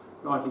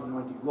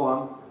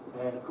 1991,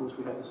 and of course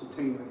we had the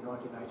centenary in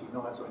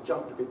 1989, so I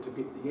jumped a bit to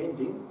get the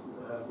ending,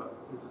 but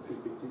there's a few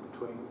bits in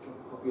between which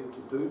I've yet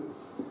to do.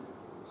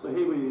 So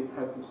here we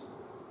have this,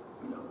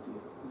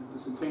 the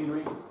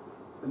centenary.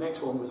 The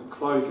next one was a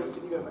closure.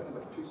 Can you go back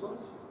about 2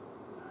 slides?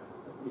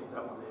 Yeah,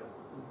 that one there.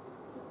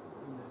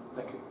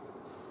 Thank you.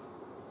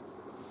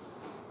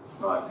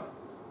 Right.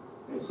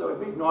 Yeah, so in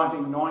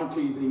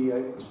mid-1990,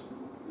 the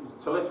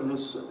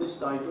telephonists at this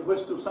stage, there were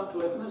still some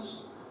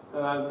telephonists.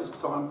 This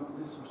time,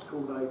 this was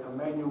called a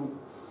manual,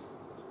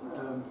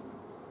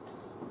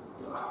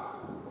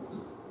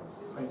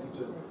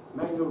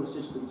 manual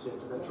assistance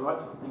centre, that's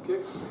right, thank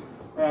you.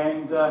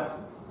 And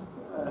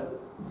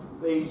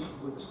these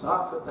were the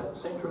staff at that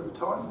centre at the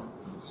time,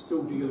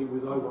 still dealing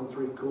with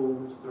 013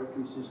 calls,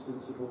 directory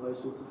assistance and all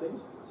those sorts of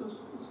things. So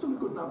it's still a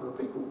good number of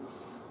people.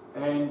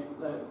 And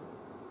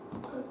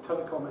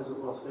Telecom, as it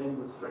was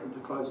then, was threatened to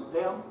close it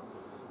down.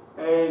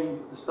 And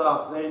the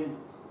staff then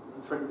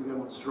threatened to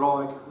go on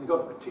strike. They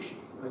got a petition.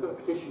 They got a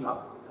petition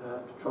up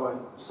to try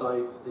and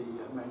save the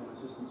Manual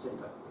Assistance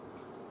Centre.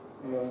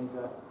 And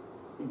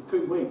in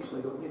 2 weeks,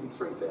 they got nearly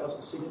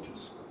 3,000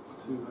 signatures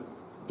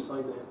to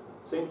save their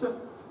centre.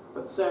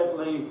 But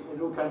sadly,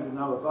 it all came to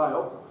no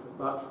avail.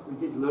 But we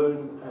did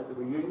learn at the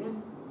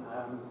reunion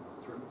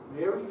through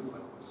Mary, who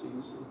I see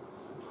is in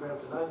the crowd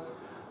today,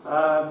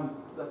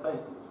 that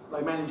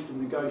they managed to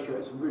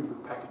negotiate some really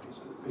good packages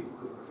for the people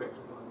who were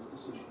affected by this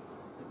decision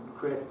and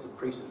created some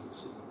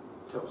precedents in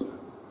Telstra.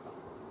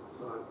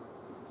 So,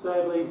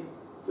 sadly,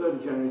 3rd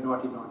of January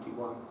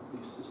 1991, the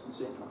Assistance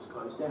Centre was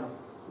closed down.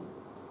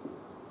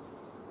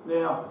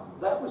 Now,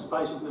 that was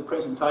basically the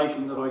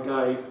presentation that I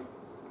gave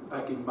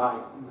back in May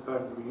in the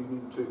Phony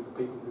reunion to the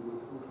people who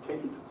would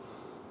attended.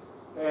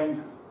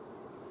 And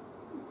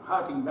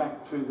harking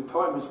back to the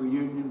Timers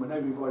reunion when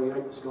everybody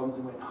ate the scones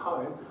and went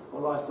home,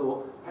 well, I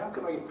thought, how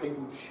can I get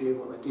people to share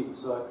what they did?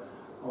 So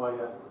I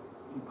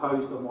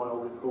imposed on my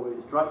old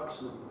employees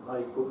Drakes, and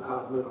they put the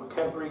hard learn on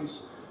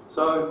Cadbury's.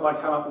 So I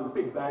came up with a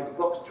big bag of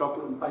blocks of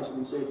chocolate and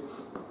basically said,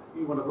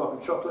 you want a block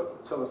of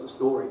chocolate? Tell us a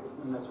story.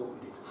 And that's what we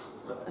did.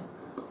 So,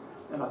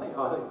 and I think it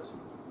was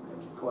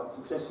actually quite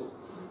successful.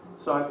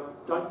 So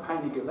don't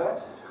panic at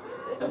that.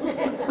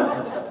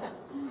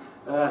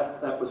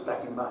 That was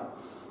back in May.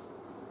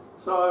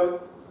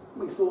 So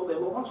we thought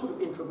then, well, what sort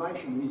of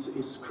information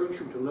is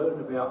crucial to learn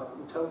about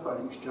the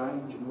telephone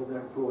exchange and all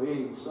their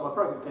employees? So I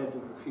broke it down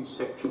into a few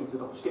sections,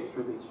 and I'll skip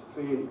through these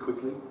fairly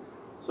quickly.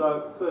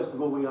 So first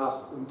of all, we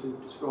asked them to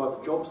describe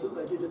the jobs that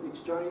they did at the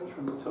exchange,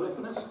 from the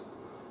telephonist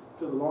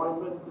to the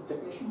linemen, the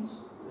technicians,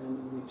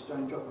 and the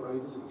exchange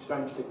operators, the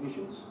exchange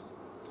technicians.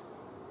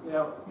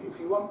 Now, if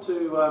you want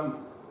to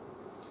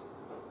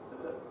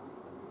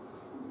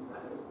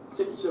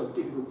set yourself a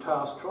difficult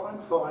task, try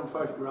and find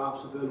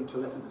photographs of early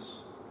telephonists.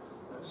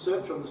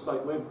 Search on the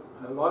State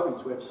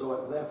Library's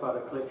website, their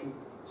photo collection,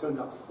 turned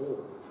up 4.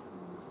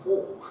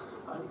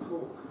 Only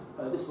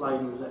 4. This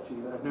lady was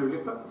actually a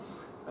Nuriyupa.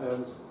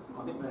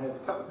 I think they had a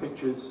couple of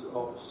pictures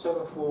of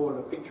Semaphore and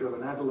a picture of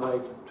an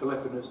Adelaide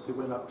telephonist who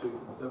went up to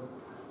the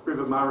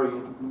River Murray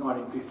in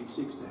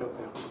 1956 to help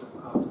out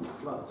after the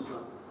floods.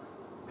 So,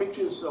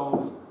 pictures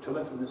of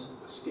telephonists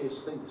are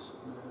scarce things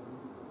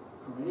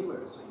from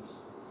anywhere, it seems.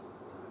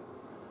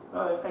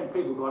 And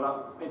people got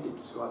up and did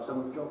describe some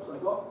of the jobs they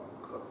got.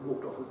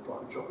 Walked off with a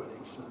block of chocolate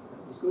each, so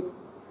that was good.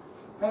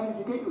 How did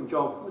you get your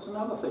job? Was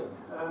another thing.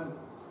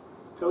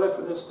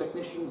 Telephonists,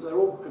 technicians, they're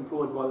all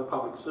employed by the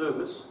public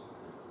service.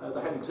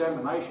 They had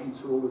examinations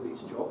for all of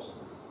these jobs.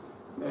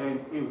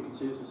 And here we can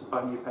see this is a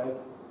bunyip ad,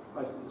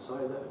 basically to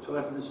say that a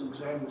telephonist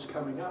exam was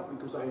coming up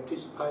because they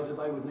anticipated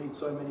they would need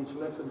so many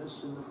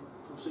telephonists in the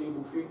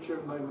foreseeable future,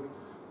 and they would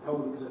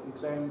hold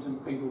exams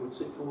and people would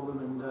sit for them,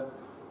 and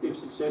if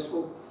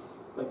successful,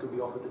 they could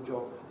be offered a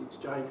job at the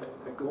exchange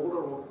at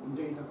Gawler, or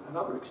indeed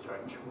another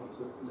exchange once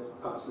they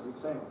pass the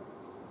exam.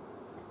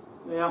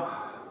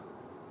 Now,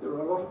 there are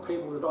a lot of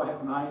people that I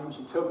have names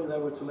who tell me they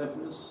were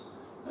telephonists,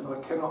 and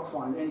I cannot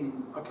find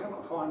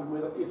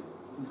whether, if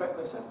in fact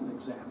they sat an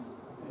exam.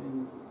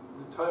 And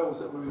the tales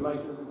that were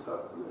related at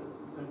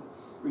the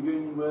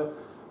reunion were,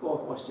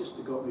 well, my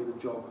sister got me the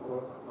job,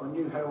 or I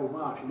knew Harold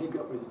Marsh and he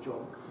got me the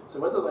job. So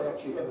whether they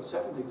actually ever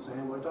sat an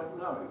exam, I don't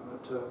know,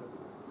 but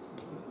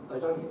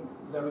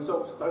their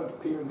results don't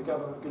appear in the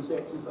government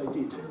gazettes if they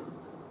did.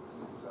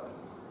 So,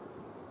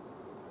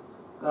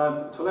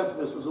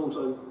 telephonist was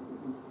also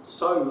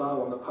so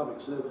low on the public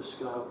service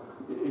scale,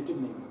 it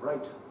didn't even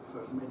rate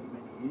for many,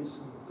 many years.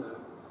 And,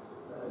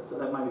 so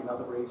that may be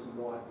another reason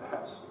why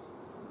perhaps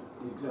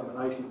the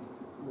examination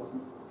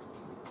wasn't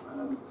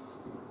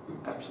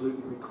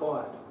absolutely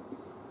required.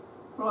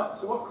 Right,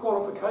 so what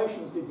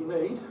qualifications did you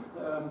need?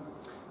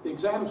 The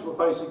exams were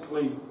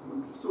basically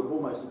sort of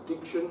almost a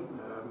diction,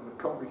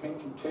 a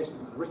comprehension test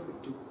and an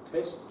arithmetic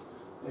test,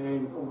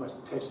 and almost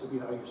a test of,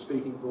 your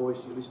speaking voice,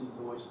 your listening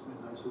voice,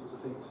 and those sorts of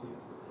things here.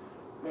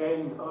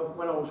 And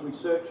when I was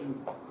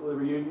researching for the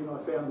reunion, I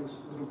found this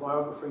little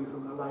biography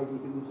from a lady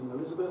who lives in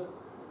Elizabeth,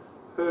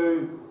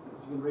 who,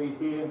 as you can read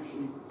here,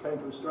 she came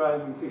to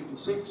Australia in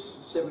 '56,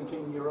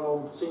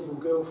 17-year-old single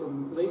girl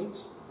from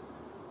Leeds,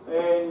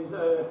 and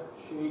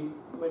she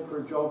went for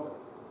a job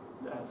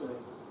as a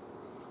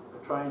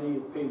trainee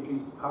at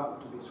PMG's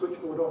department to be a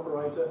switchboard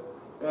operator,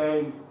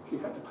 and she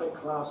had to take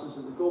classes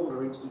at the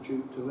Gawler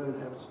Institute to learn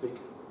how to speak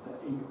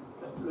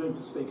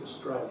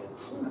Australian.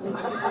 So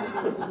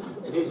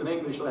here's an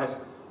English lass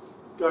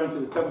coming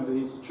to the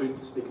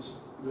institute to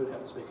learn how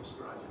to speak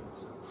Australian.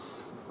 So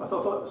I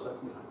thought it was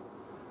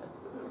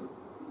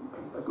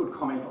a good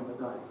comment on the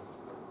day.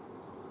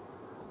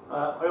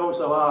 I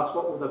also asked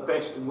what were the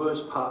best and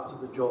worst parts of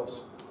the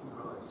jobs.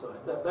 Right, so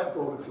that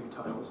brought a few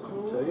tales, I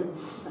can tell you.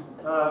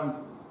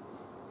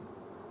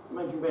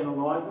 Imagine being a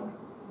lineman.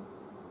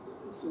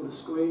 sort of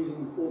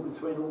squeezing all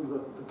between all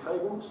the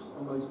cables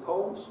on those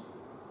poles,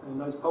 and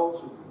those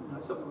poles,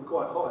 some of them were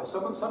quite high.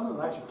 Some of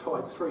them actually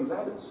tied 3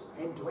 ladders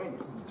end to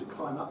end to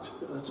climb up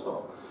to the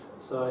top.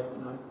 So,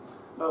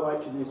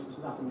 OH&S was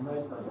nothing in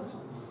those days.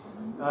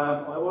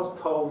 I was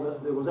told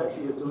that there was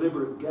actually a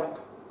deliberate gap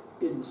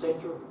in the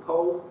centre of the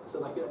pole, so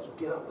they could actually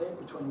get up there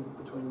between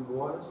the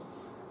wires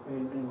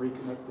and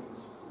reconnect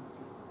things.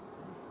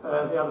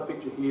 The other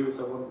picture here is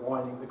someone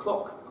winding the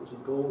clock, because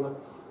in Gawler,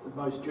 the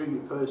most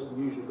junior person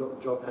usually got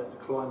the job, had to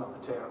climb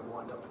up the tower and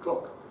wind up the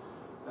clock.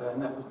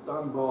 And that was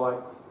done by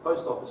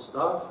post office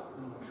staff,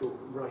 and I'm sure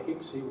Ray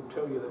Hicks, he will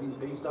tell you that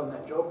he's done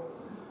that job.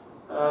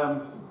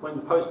 When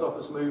the post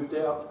office moved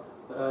out,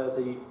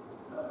 the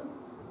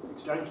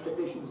exchange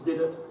technicians did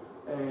it,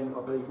 and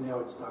I believe now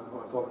it's done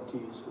by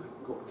volunteers for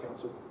Gawler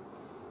Council.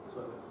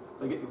 So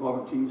they get the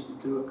volunteers to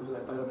do it because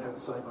they don't have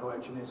the same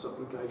OH&S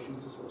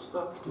obligations as well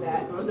staff do.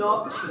 That's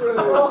not true.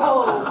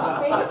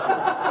 Oh,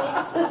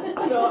 it's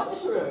not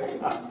true.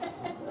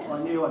 I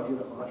knew I'd get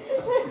it right.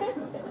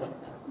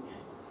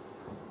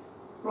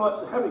 Right,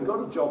 so having got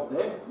a job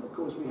there, of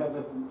course we have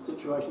a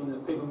situation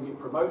that people can get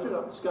promoted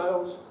up the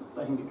scales,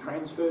 they can get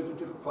transferred to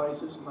different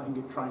places, and they can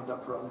get trained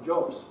up for other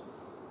jobs.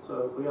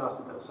 So we asked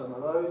about some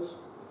of those.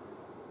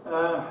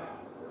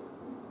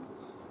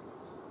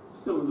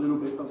 Still a little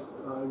bit of,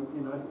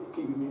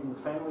 keeping me in the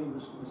family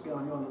was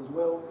going on as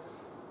well.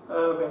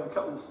 We have a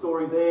couple of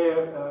story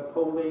there.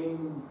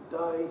 Pauline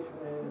Day,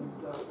 and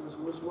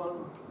was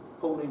one.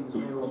 Pauline was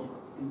there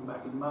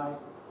back in May.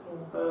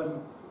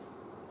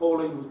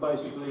 Pauline was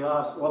basically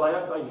asked, well,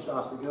 they just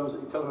asked the girls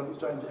at the Telephone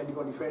Exchange,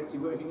 anybody fancy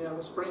working out of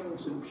the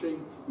Springs? And she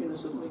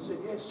innocently said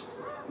yes,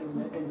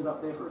 and ended up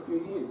there for a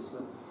few years.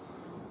 So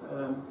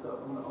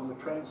on the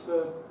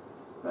transfer.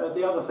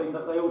 The other thing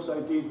that they also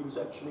did was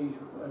actually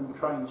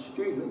train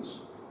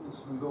students, this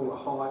is from Gawler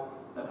High,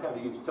 how to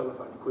use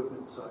telephone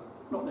equipment. So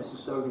not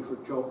necessarily for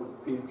a job with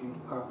the PMG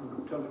Department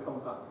of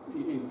Telecom, but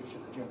even just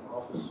in the general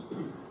office.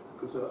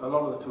 Because a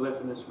lot of the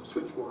telephonists were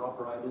switchboard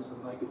operators,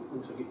 and they could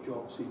also get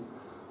jobs in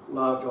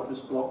large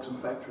office blocks and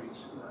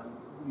factories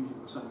using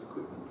the same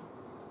equipment.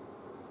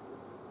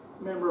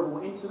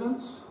 Memorable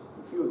incidents,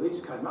 a few of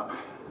these came up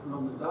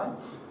on the day.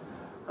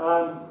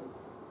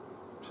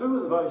 Two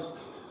of the most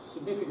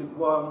significant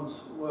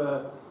ones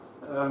were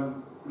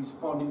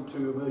responding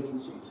to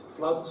emergencies,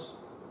 floods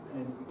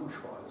and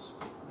bushfires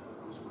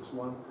was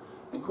one.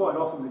 And quite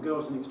often the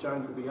girls in the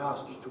exchange would be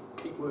asked just to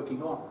keep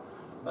working on,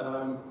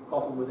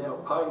 often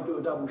without pay, do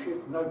a double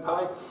shift, no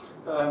pay,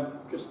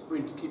 just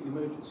really to keep the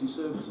emergency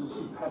services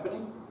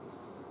happening.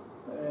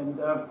 And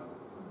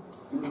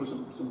there were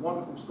some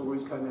wonderful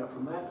stories came out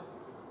from that.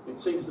 It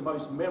seems the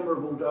most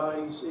memorable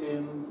days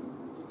in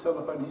the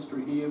telephone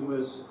history here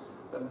was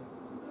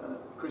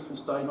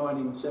Christmas Day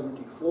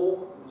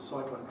 1974,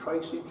 Cyclone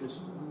Tracy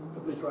just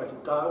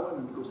obliterated Darwin,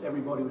 and of course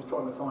everybody was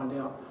trying to find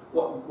out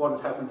what had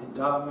happened in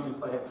Darwin,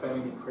 if they had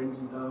family and friends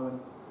in Darwin.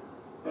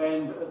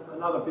 And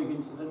another big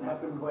incident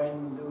happened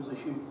when there was a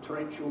huge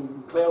torrential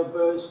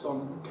cloudburst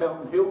on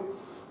Calton Hill,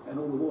 and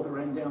all the water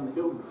ran down the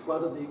hill and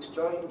flooded the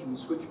exchange, and the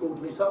switchboard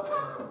lit up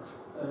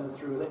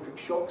through electric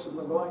shocks and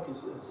the like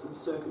as the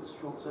circuits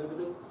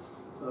short-circuited.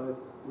 So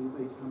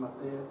these come up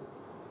there.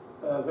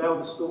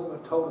 Storm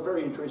told a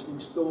very interesting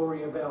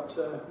story about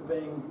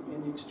being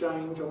in the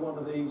exchange on one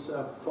of these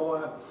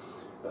fire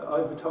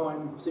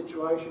overtime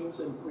situations.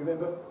 And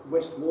remember,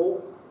 West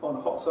Wall on a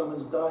hot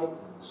summer's day,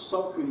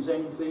 sultry as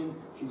anything,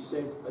 she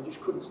said they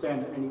just couldn't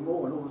stand it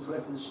anymore, and all the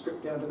telephonists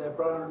stripped down to their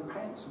bra and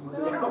pants and were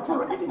there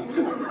operating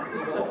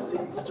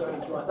the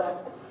exchange like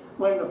that.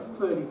 When a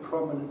fairly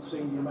prominent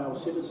senior male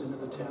citizen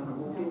of the town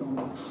walked in on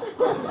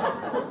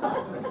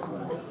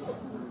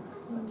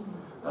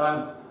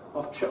them.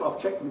 I've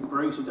checked with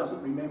Bruce, he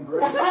doesn't remember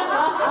it.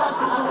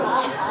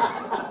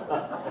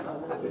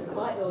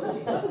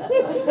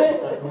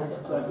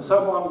 So for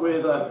someone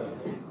with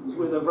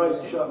a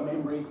razor sharp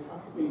memory,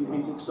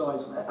 he's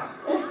excised that.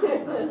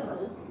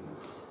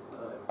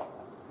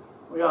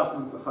 We asked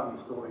them for funny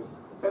stories.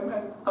 And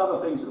other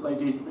things that they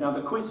did. Now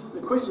the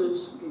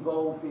quizzes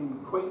evolved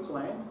in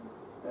Queensland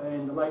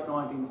in the late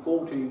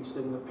 1940s,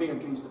 and the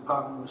PMG's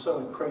department was so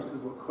impressed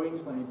with what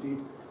Queensland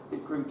did,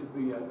 it grew to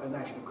be a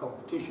national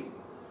competition.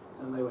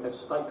 And they would have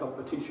state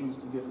competitions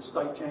to get a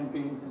state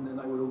champion, and then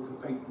they would all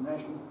compete in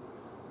national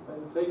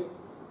thing.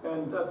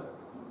 And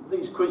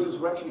these quizzes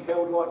were actually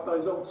held like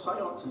those old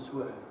seances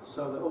were,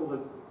 so that all the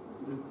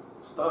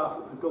staff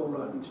at the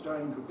Gawler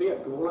Exchange would be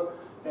at Gawler,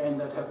 and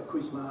they'd have a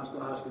quiz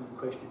master asking them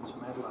questions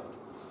from Adelaide.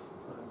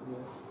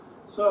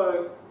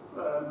 So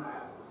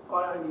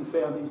I only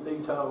found these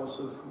details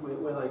of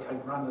where they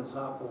came runners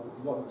up or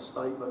won the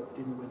state but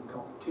didn't win the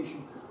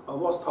competition. I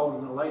was told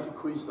in a later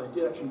quiz they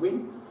did actually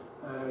win.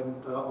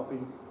 And I've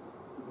been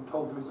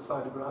told there is a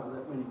photograph of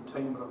that winning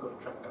team, but I've got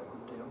to track that one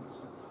down,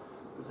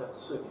 because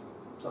that's certainly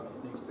something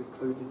that needs to be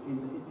included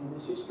in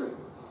this history.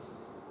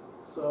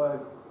 So,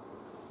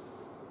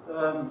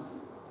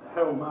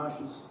 Harold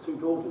Marsh's two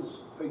daughters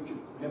featured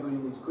heavily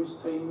in these quiz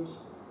teams,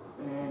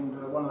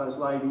 And one of those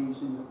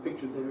ladies in the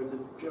picture there is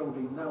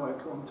Geraldine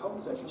Nowak, who I'm told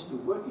is actually still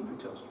working for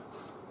Telstra.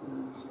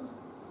 So,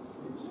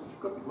 yes, she's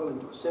got to be well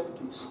into her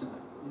 70s. Yes.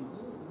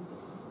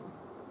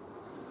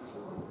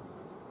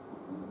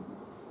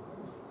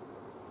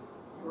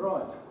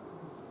 Right.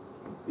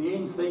 The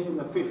in thing in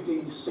the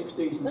 50s,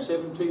 60s and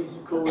 70s,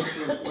 of course,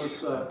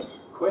 was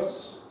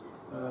quests.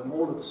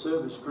 All of the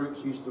service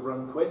groups used to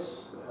run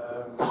quests,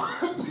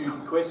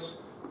 beauty quests,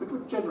 which were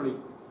generally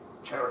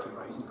charity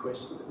raising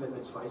quests,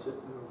 let's face it,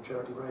 they were all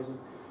charity raising.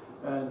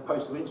 And the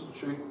Postal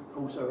Institute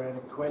also ran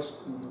a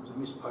quest, and there was a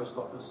Miss Post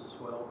Office as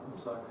well. And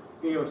so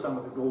here are some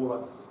of the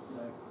Gawler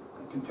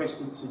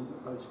contestants in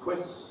those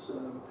quests.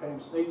 Pam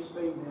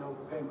Sneedsby, now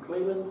Pam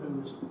Cleland, who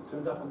was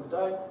turned up on the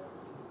day.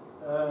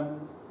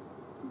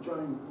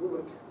 Joan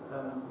Bullock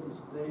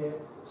was there.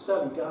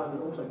 Sally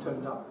Gardner also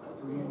turned up at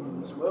the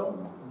reunion as well.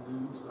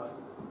 And so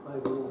they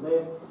were all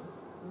there.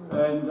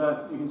 And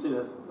you can see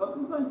that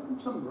some of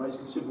them raised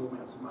considerable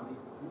amounts of money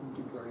and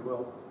did very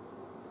well.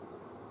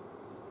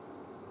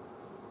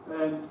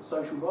 And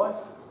social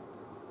life.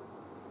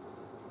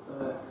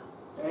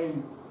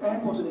 Anne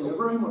wasn't in the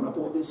room when I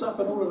brought this up,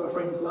 and all of her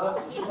friends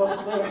laughed that she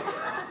wasn't there.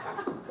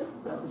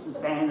 This is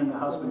Anne and her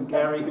husband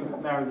Gary, who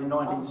got married in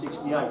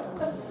 1968.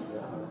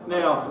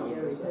 Now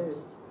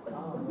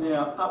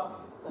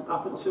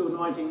up until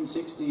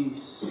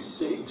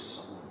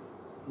 1966,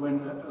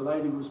 when a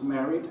lady was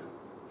married,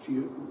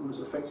 she was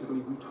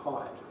effectively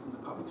retired from the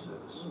public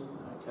service.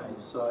 Okay,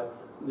 so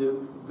there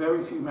were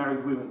very few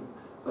married women.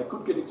 They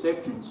could get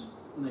exemptions,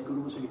 and they could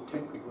also get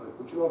temporary work,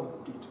 which a lot of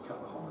them did to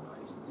cover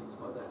holidays and things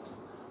like that.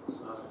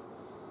 So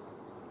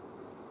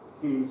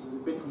here's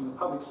a bit from the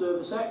Public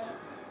Service Act.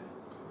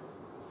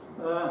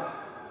 The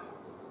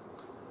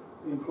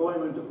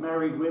employment of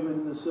married women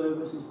in the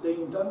service is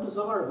deemed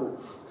undesirable.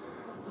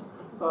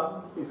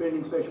 But if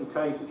any special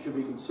case it should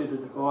be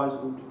considered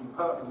advisable to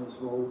depart from this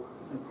rule,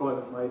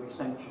 employment may be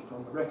sanctioned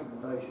on the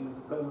recommendation of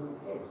the permanent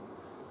head.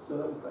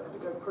 So they had to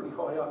go pretty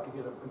high up to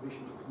get a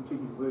permission to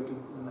continue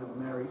working when they were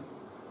married.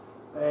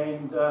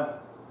 And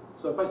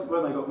so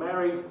basically when they got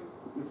married,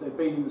 if they'd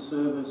been in the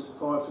service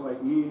 5 to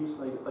 8 years,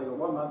 they got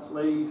 1 month's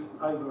leave,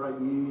 over 8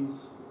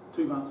 years,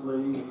 2 months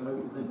leave.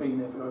 If they'd been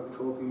there for over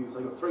 12 years,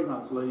 they got 3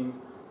 months leave,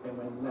 and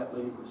when that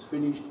leave was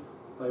finished,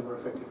 they were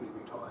effectively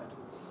retired.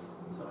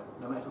 So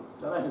no matter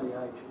the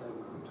age, they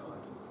were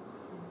retired.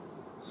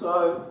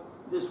 So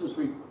this was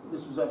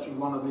actually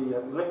one of the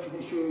election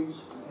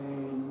issues,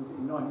 and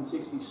in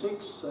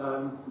 1966,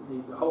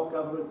 the Holt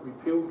government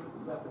repealed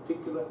that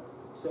particular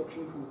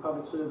section from the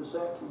Public Service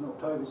Act in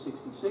October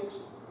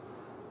 '66,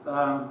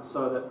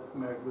 so that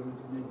married women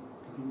can then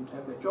continue to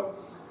have their job,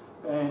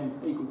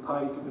 and equal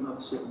pay took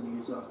another 7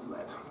 years after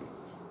that.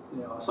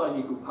 Now, I say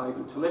equal pay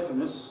for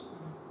telephonists.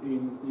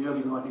 In the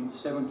early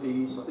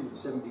 1970s, I think the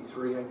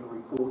 73 annual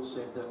report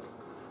said that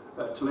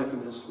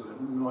telephonists were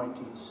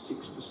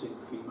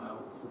 96%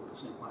 female,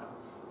 4% male.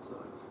 So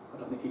I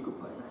don't think equal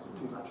pay mattered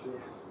too much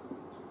there.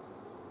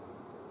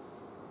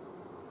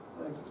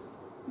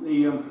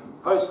 The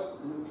Post,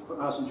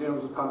 for us in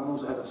General's Department,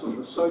 also had a sort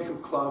of a social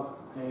club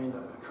and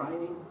a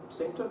training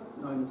centre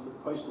known as the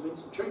Postal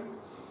Institute,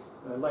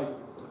 later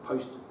the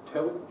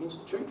Post-Tel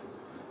Institute,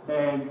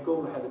 and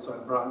Gawler had its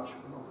own branch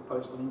of the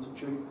Postal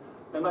Institute,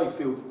 and they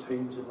fielded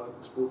teams in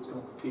local sports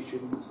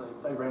competitions,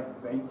 they ran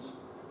events.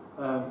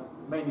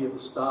 Many of the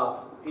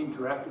staff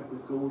interacted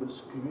with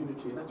Gawler's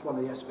community, and that's one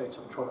of the aspects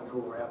I'm trying to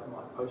draw out in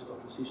my post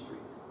office history,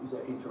 is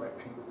that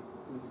interaction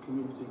with the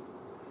community.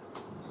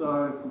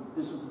 So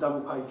this was a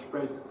double-page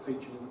spread that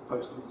featured in the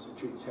Postal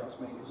Institute's House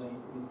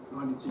magazine in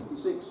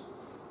 1966.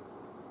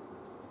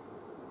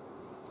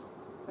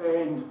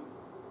 And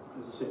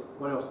as I said,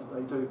 what else did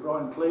they do?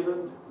 Brian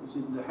Cleveland was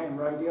into ham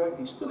radio.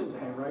 He's still into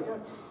ham radio.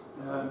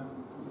 He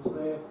was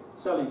there.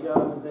 Sally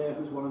Gardner there,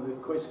 who's one of the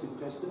quest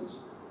contestants.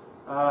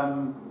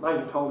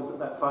 Later told us that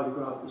that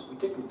photograph was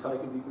particularly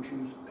taken because she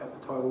was at the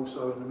time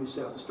also in the Miss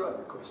South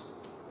Australia quest.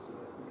 So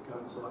it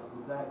coincided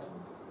with that.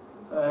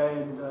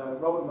 And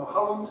Robert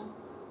Mulholland,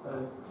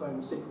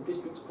 famous Central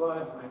Districts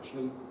player,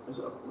 actually was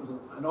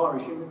an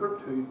Irish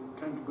immigrant who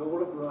came to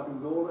Gawler, grew up in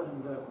Gawler,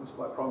 and was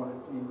quite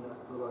prominent in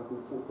the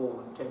local football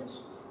and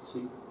tennis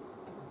scene.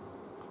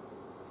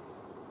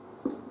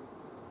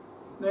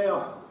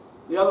 Now,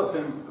 the other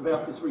thing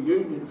about this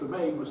reunion for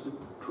me was to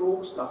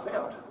draw stuff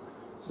out.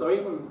 So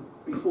even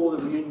before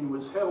the reunion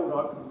was held,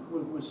 I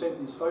was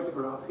sent this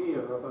photograph here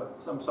of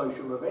some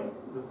social event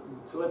with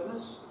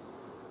telephonists.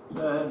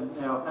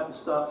 Now, at the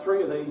start,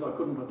 3 of these I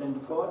couldn't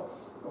identify,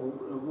 or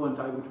weren't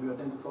able to be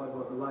identified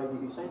by the lady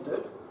who sent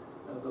it.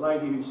 The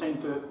lady who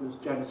sent it was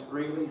Janice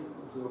Brealey,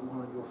 that's the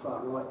one on your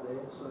far right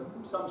there, so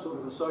some sort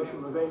of a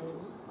social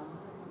event.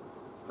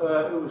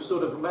 It was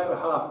sort of the latter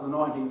half of the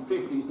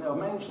 1950s. Now, I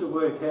managed to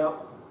work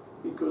out,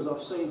 because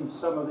I've seen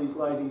some of these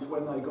ladies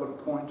when they got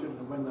appointed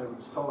and when they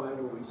retired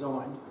or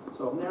resigned,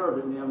 so I've narrowed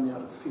it now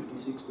to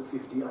 56 to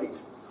 58.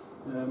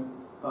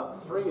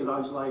 But 3 of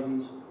those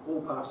ladies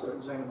all passed their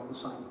exam on the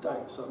same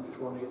date, so I'm just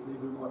wondering if there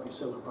might be a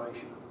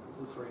celebration of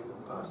the 3 of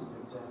them passing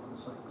their exam on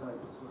the same date.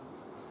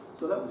 So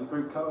So that was a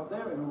group come up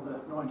there in all the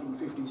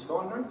 1950s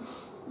finery.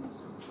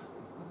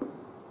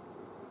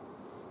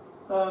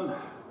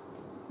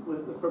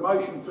 With the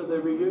promotion for the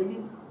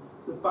reunion,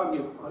 the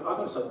Bunyip, I've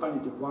got to say,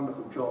 Bunyip did a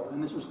wonderful job,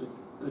 and this was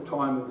the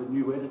time of the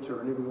new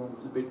editor, and everyone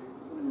was a bit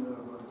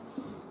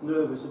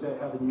nervous about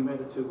how the new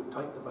editor would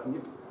take the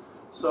Bunyip.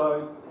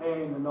 So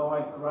Anne and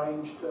I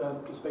arranged to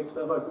speak to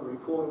the local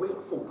reporter. We got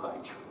a full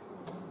page.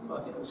 I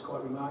think it was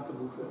quite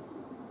remarkable for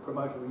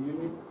promoting a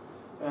reunion.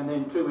 And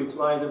then 2 weeks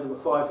later, there were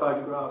 5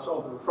 photographs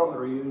of them from the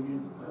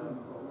reunion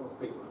of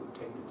people who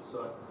attended.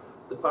 So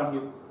the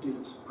Bunyip did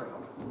us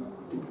proud.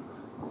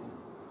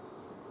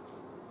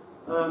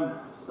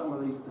 Some of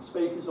the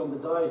speakers on the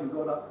day who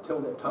got up to tell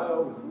their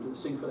tale and to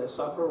sing for their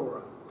supper or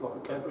a block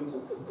of Cadbury's.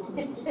 And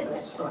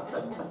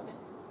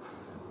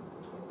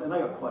they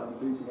got quite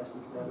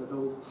enthusiastic about it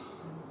all.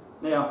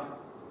 Now,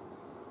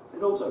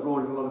 it also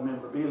brought in a lot of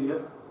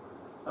memorabilia.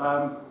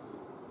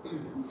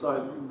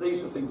 So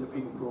these are things that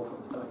people brought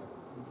on the day.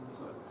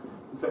 So,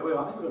 in fact, I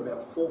think we got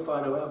about 4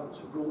 photo albums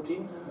brought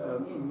in,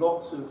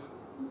 lots of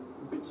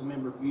bits of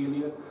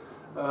memorabilia.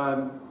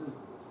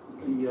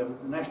 The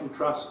National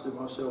Trust and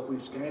myself,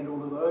 we've scanned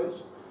all of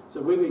those.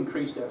 So we've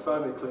increased our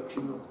photo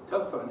collection of the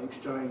Telephone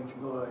Exchange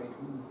by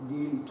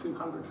nearly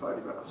 200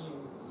 photographs.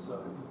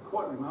 So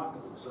quite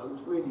remarkable, so it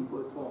was really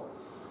worthwhile.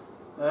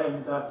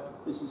 And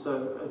this is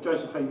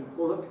Josephine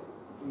Bullock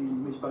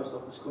in Miss Post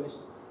Office Quest.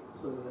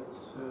 So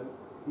that's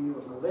here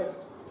on the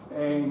left.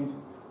 And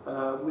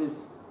with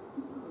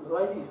the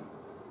lady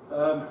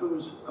who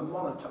was a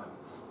monitor.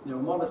 Now,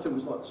 a monitor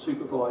was like the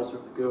supervisor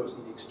of the girls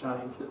in the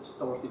exchange. That's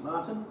Dorothy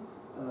Martin,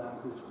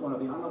 who's one of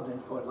the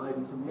unidentified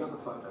ladies in the other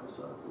photo.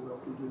 So we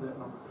helped her do that.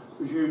 And I'm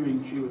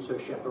presuming she was her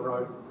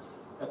chaperone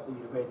at the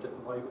event at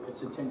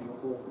Centennial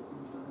Hall.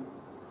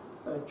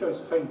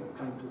 Josephine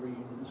came to the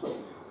reunion as well.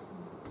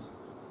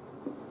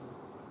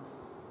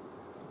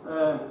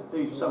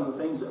 These are some of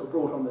the things that were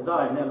brought on the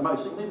day. Now, the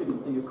most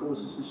significant thing, of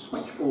course, is this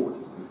switchboard.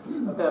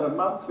 About a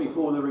month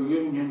before the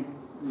reunion,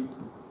 the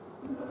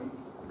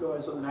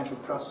guys at the National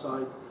Trust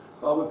say,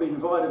 "Oh, we've been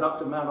invited up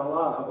to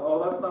Malala."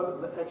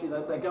 Actually,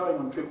 they're going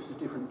on trips to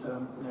different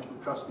National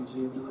Trust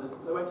museums.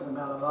 They went to the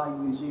Malala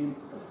Museum,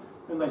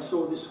 and they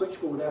saw this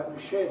switchboard out in a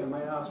shed, and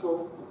they asked,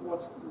 "Well,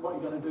 what are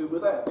you going to do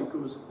with that?"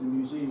 Because the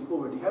museum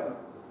already had a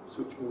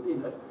switchboard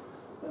in it.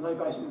 And they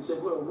basically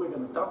said, "Well, we're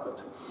going to dump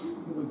it.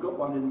 We've got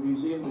one in the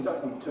museum, we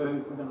don't need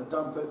 2, we're going to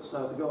dump it."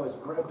 So the guys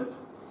grabbed it.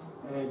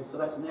 And so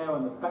that's now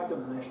in the back of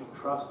the National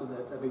Trust, and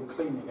they've been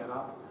cleaning it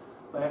up.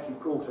 They actually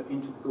brought it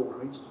into the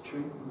Gawler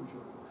Institute, which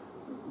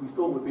we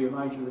thought would be a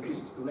major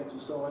logistical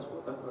exercise,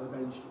 but they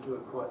managed to do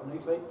it quite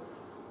neatly.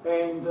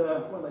 And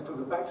when they took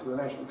it back to the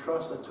National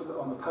Trust, they took it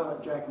on the pallet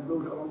jack and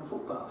moved it along the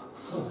footpath.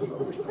 So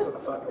I wish I got a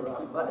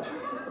photograph of that.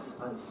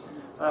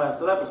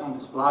 So that was on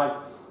display.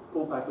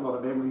 Brought back a lot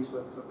of memories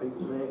for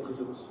people there, because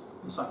it was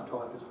the same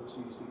type as was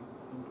used in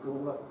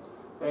Gawler,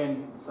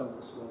 and some of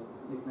the small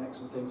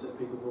knickknacks and things that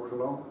people brought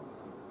along.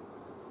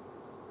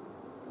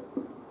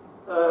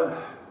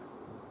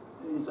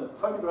 There's a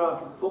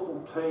photograph of the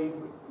football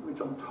team,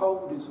 which I'm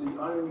told is the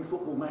only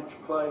football match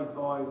played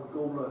by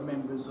Gawler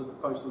members of the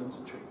Postal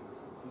Institute.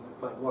 They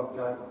played one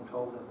game, I'm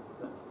told, and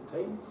that's the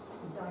team.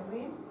 Did I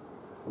win?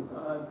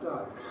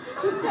 No.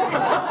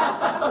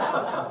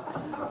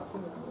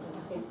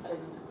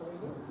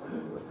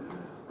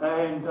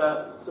 And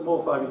some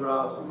more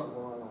photographs.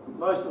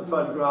 Most of the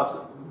photographs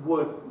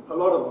were, a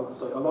lot of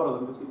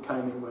them that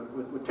came in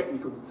were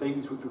technical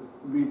things which would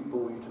really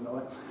bore you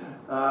tonight.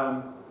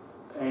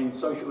 And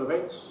social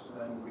events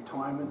and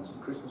retirements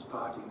and Christmas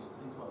parties,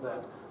 things like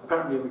that.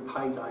 Apparently every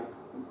payday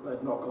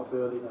they'd knock off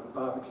early and have a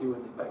barbecue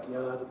in the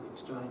backyard of the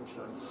exchange.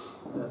 So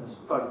there's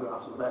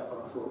photographs of that, but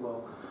I thought,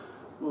 well,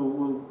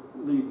 we'll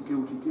leave the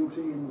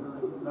guilty and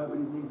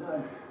nobody need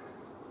know.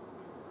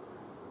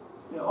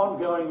 Now,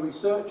 ongoing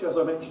research, as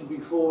I mentioned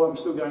before, I'm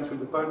still going through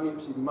the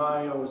Bunyips. In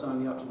May, I was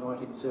only up to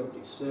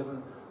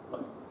 1977.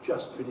 I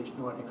just finished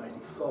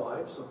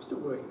 1985, so I'm still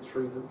working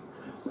through them.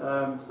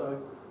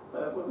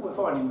 We're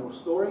finding more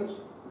stories.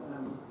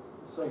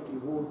 Safety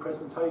award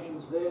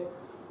presentations there.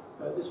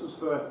 This was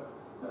for,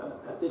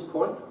 at this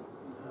point,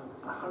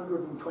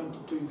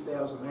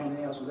 122,000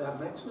 man-hours without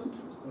an accident.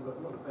 It's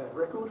not a bad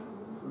record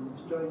for an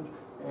exchange.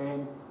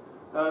 And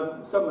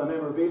some of the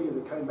memorabilia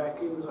that came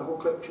back in was a whole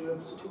collection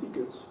of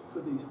certificates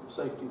for these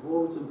safety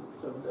awards, and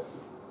so that's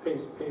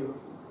pairs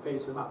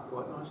them up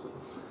quite nicely.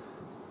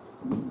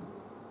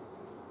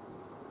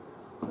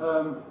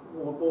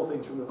 More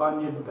things from the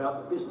Bunyip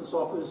about the business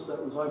office that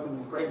was open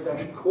in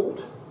Brandash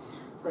Court.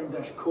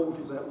 Brandash Court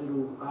is that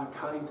little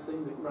arcade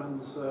thing that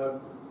runs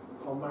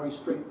on Murray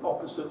Street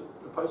opposite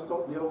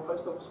the old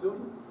post office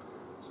building.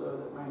 So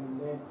that ran in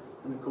there,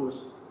 and of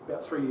course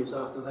about 3 years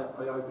after that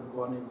they opened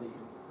one in the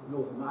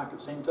Northern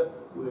Market Centre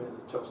where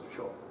the Telstra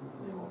shop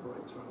now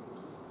operates from.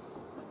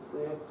 That's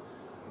there.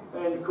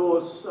 And of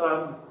course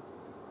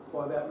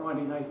by about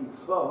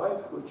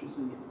 1985, which is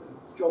the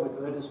job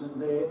advertisement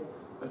there,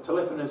 a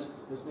telephonist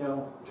has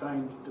now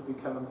changed to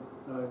become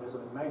known as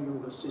a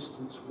manual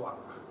assistance 1.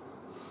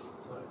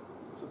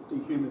 So sort of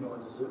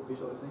dehumanises it a bit,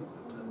 I think,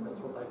 but that's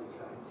what they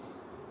became.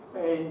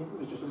 And it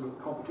was just a little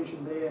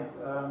competition there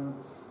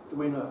to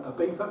win a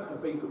beeper. A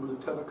beeper was a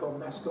telecom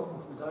mascot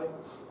of the day,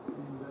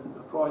 and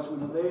a prize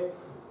winner there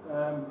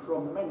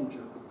from the manager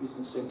of the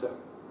business centre.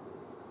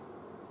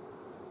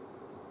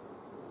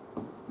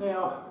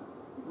 Now,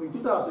 we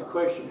did ask the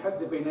question, had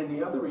there been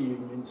any other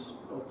reunions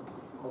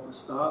of the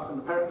staff, and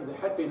apparently there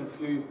had been a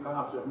few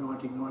after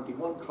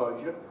 1991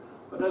 closure,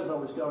 but as I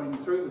was going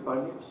through the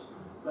Bunyips,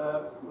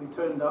 we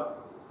turned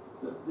up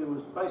that there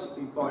was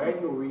basically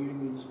biannual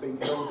reunions being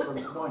held from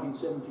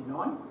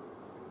 1979.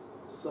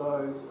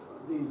 So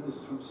this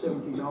is from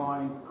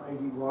 79,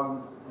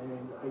 81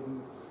 and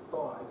 85,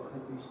 I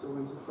think these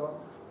stories are from.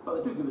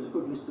 But they do give us a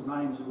good list of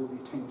names of all the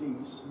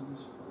attendees, and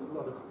there's a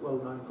lot of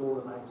well-known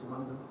Gawler names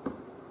among them.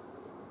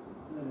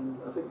 And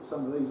I think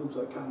some of these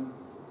also came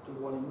to the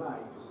one in May,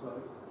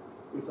 so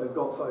if they've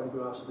got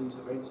photographs of these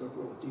events, I'd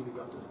ideally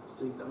love to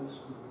see those.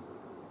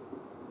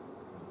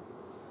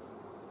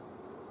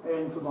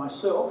 And for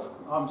myself,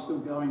 I'm still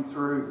going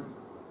through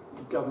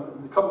the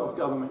Commonwealth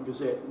Government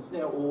Gazette. It's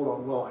now all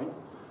online.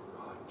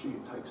 Oh, gee,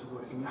 it takes some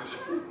working out.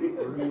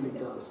 It really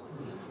does.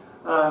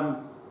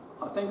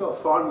 I think I've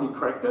finally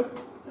cracked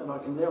it, and I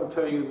can now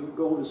tell you that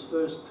Gawler's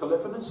first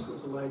telephonist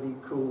was a lady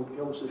called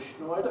Elsa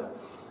Schneider,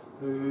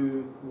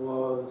 who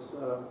was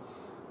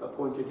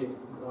appointed in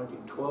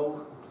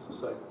 1912, as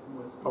I say,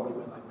 probably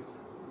when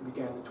they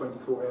began the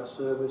 24-hour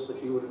service, so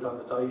she would have done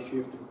the day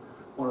shift, and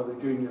one of the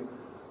junior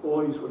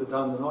boys would have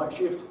done the night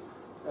shift,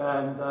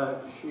 and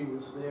she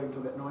was there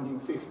until about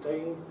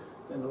 1915.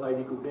 Then a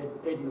lady called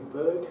Edna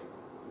Berg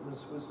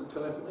was the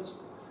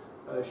telephonist.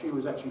 She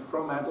was actually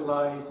from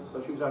Adelaide,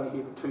 so she was only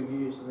here for 2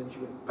 years, and then she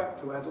went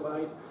back to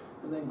Adelaide,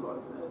 and then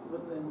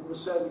was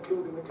sadly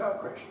killed in a car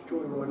crash,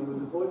 joyriding with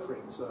her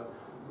boyfriend. So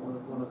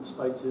one of the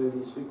state's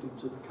earliest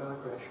victims of the car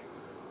crash.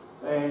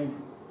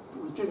 And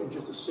it was generally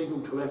just a single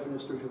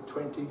telephonist through to the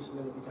 20s, and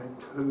then it became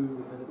 2,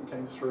 and then it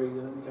became 3,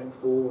 then it became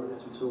 4, and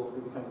as we saw,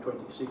 it became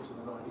 26 in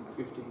the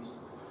 1950s,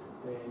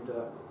 and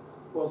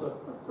was a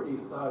pretty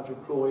large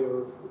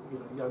employer of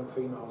young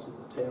females in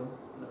the town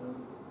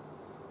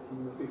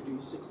in the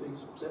 50s,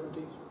 60s,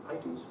 70s,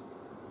 80s.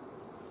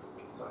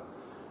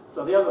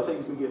 So the other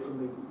things we get from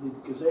the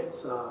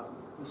gazettes are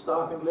the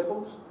staffing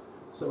levels.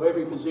 So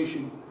every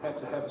position had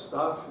to have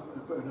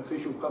an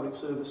official public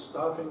service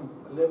staffing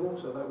level,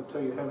 so that would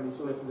tell you how many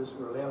telephonists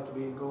were allowed to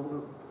be in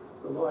Gawler,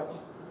 the like.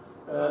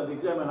 The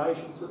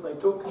examinations that they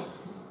took,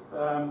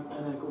 and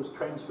then of course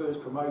transfers,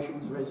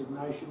 promotions,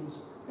 resignations,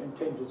 and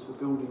tenders for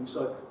buildings.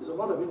 So there's a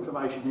lot of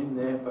information in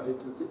there, but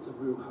it's a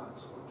real hard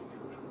slog to get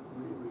it. It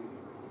really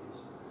is.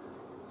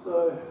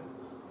 So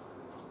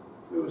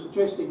we were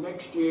suggesting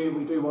next year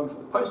we do one for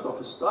the post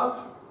office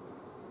staff.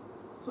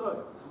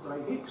 So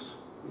Ray Hicks,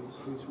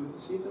 who's with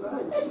us here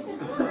today.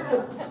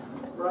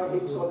 Ray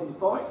Hicks on his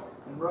bike,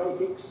 and Ray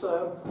Hicks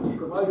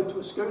promoted to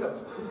a scooter.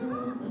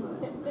 So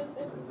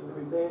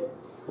living there.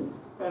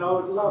 And I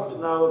would love to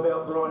know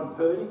about Brian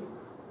Purdy,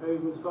 who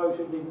was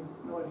voted in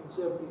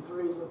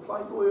 1973 as the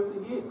Playboy of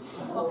the Year.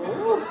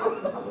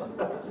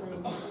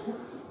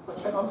 I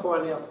cannot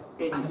find out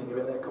anything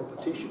about that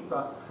competition,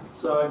 but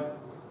so,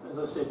 as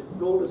I said,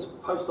 Gawler's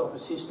post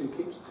office history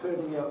keeps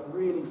turning out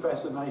really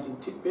fascinating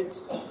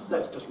tidbits.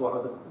 That's just one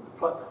of them.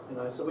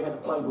 So we had a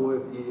Playboy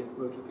of the Year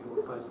worked at the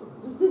Gawler Post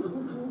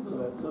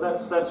Office. So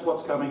that's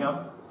what's coming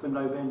up for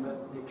November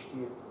next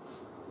year.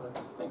 So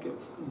thank you.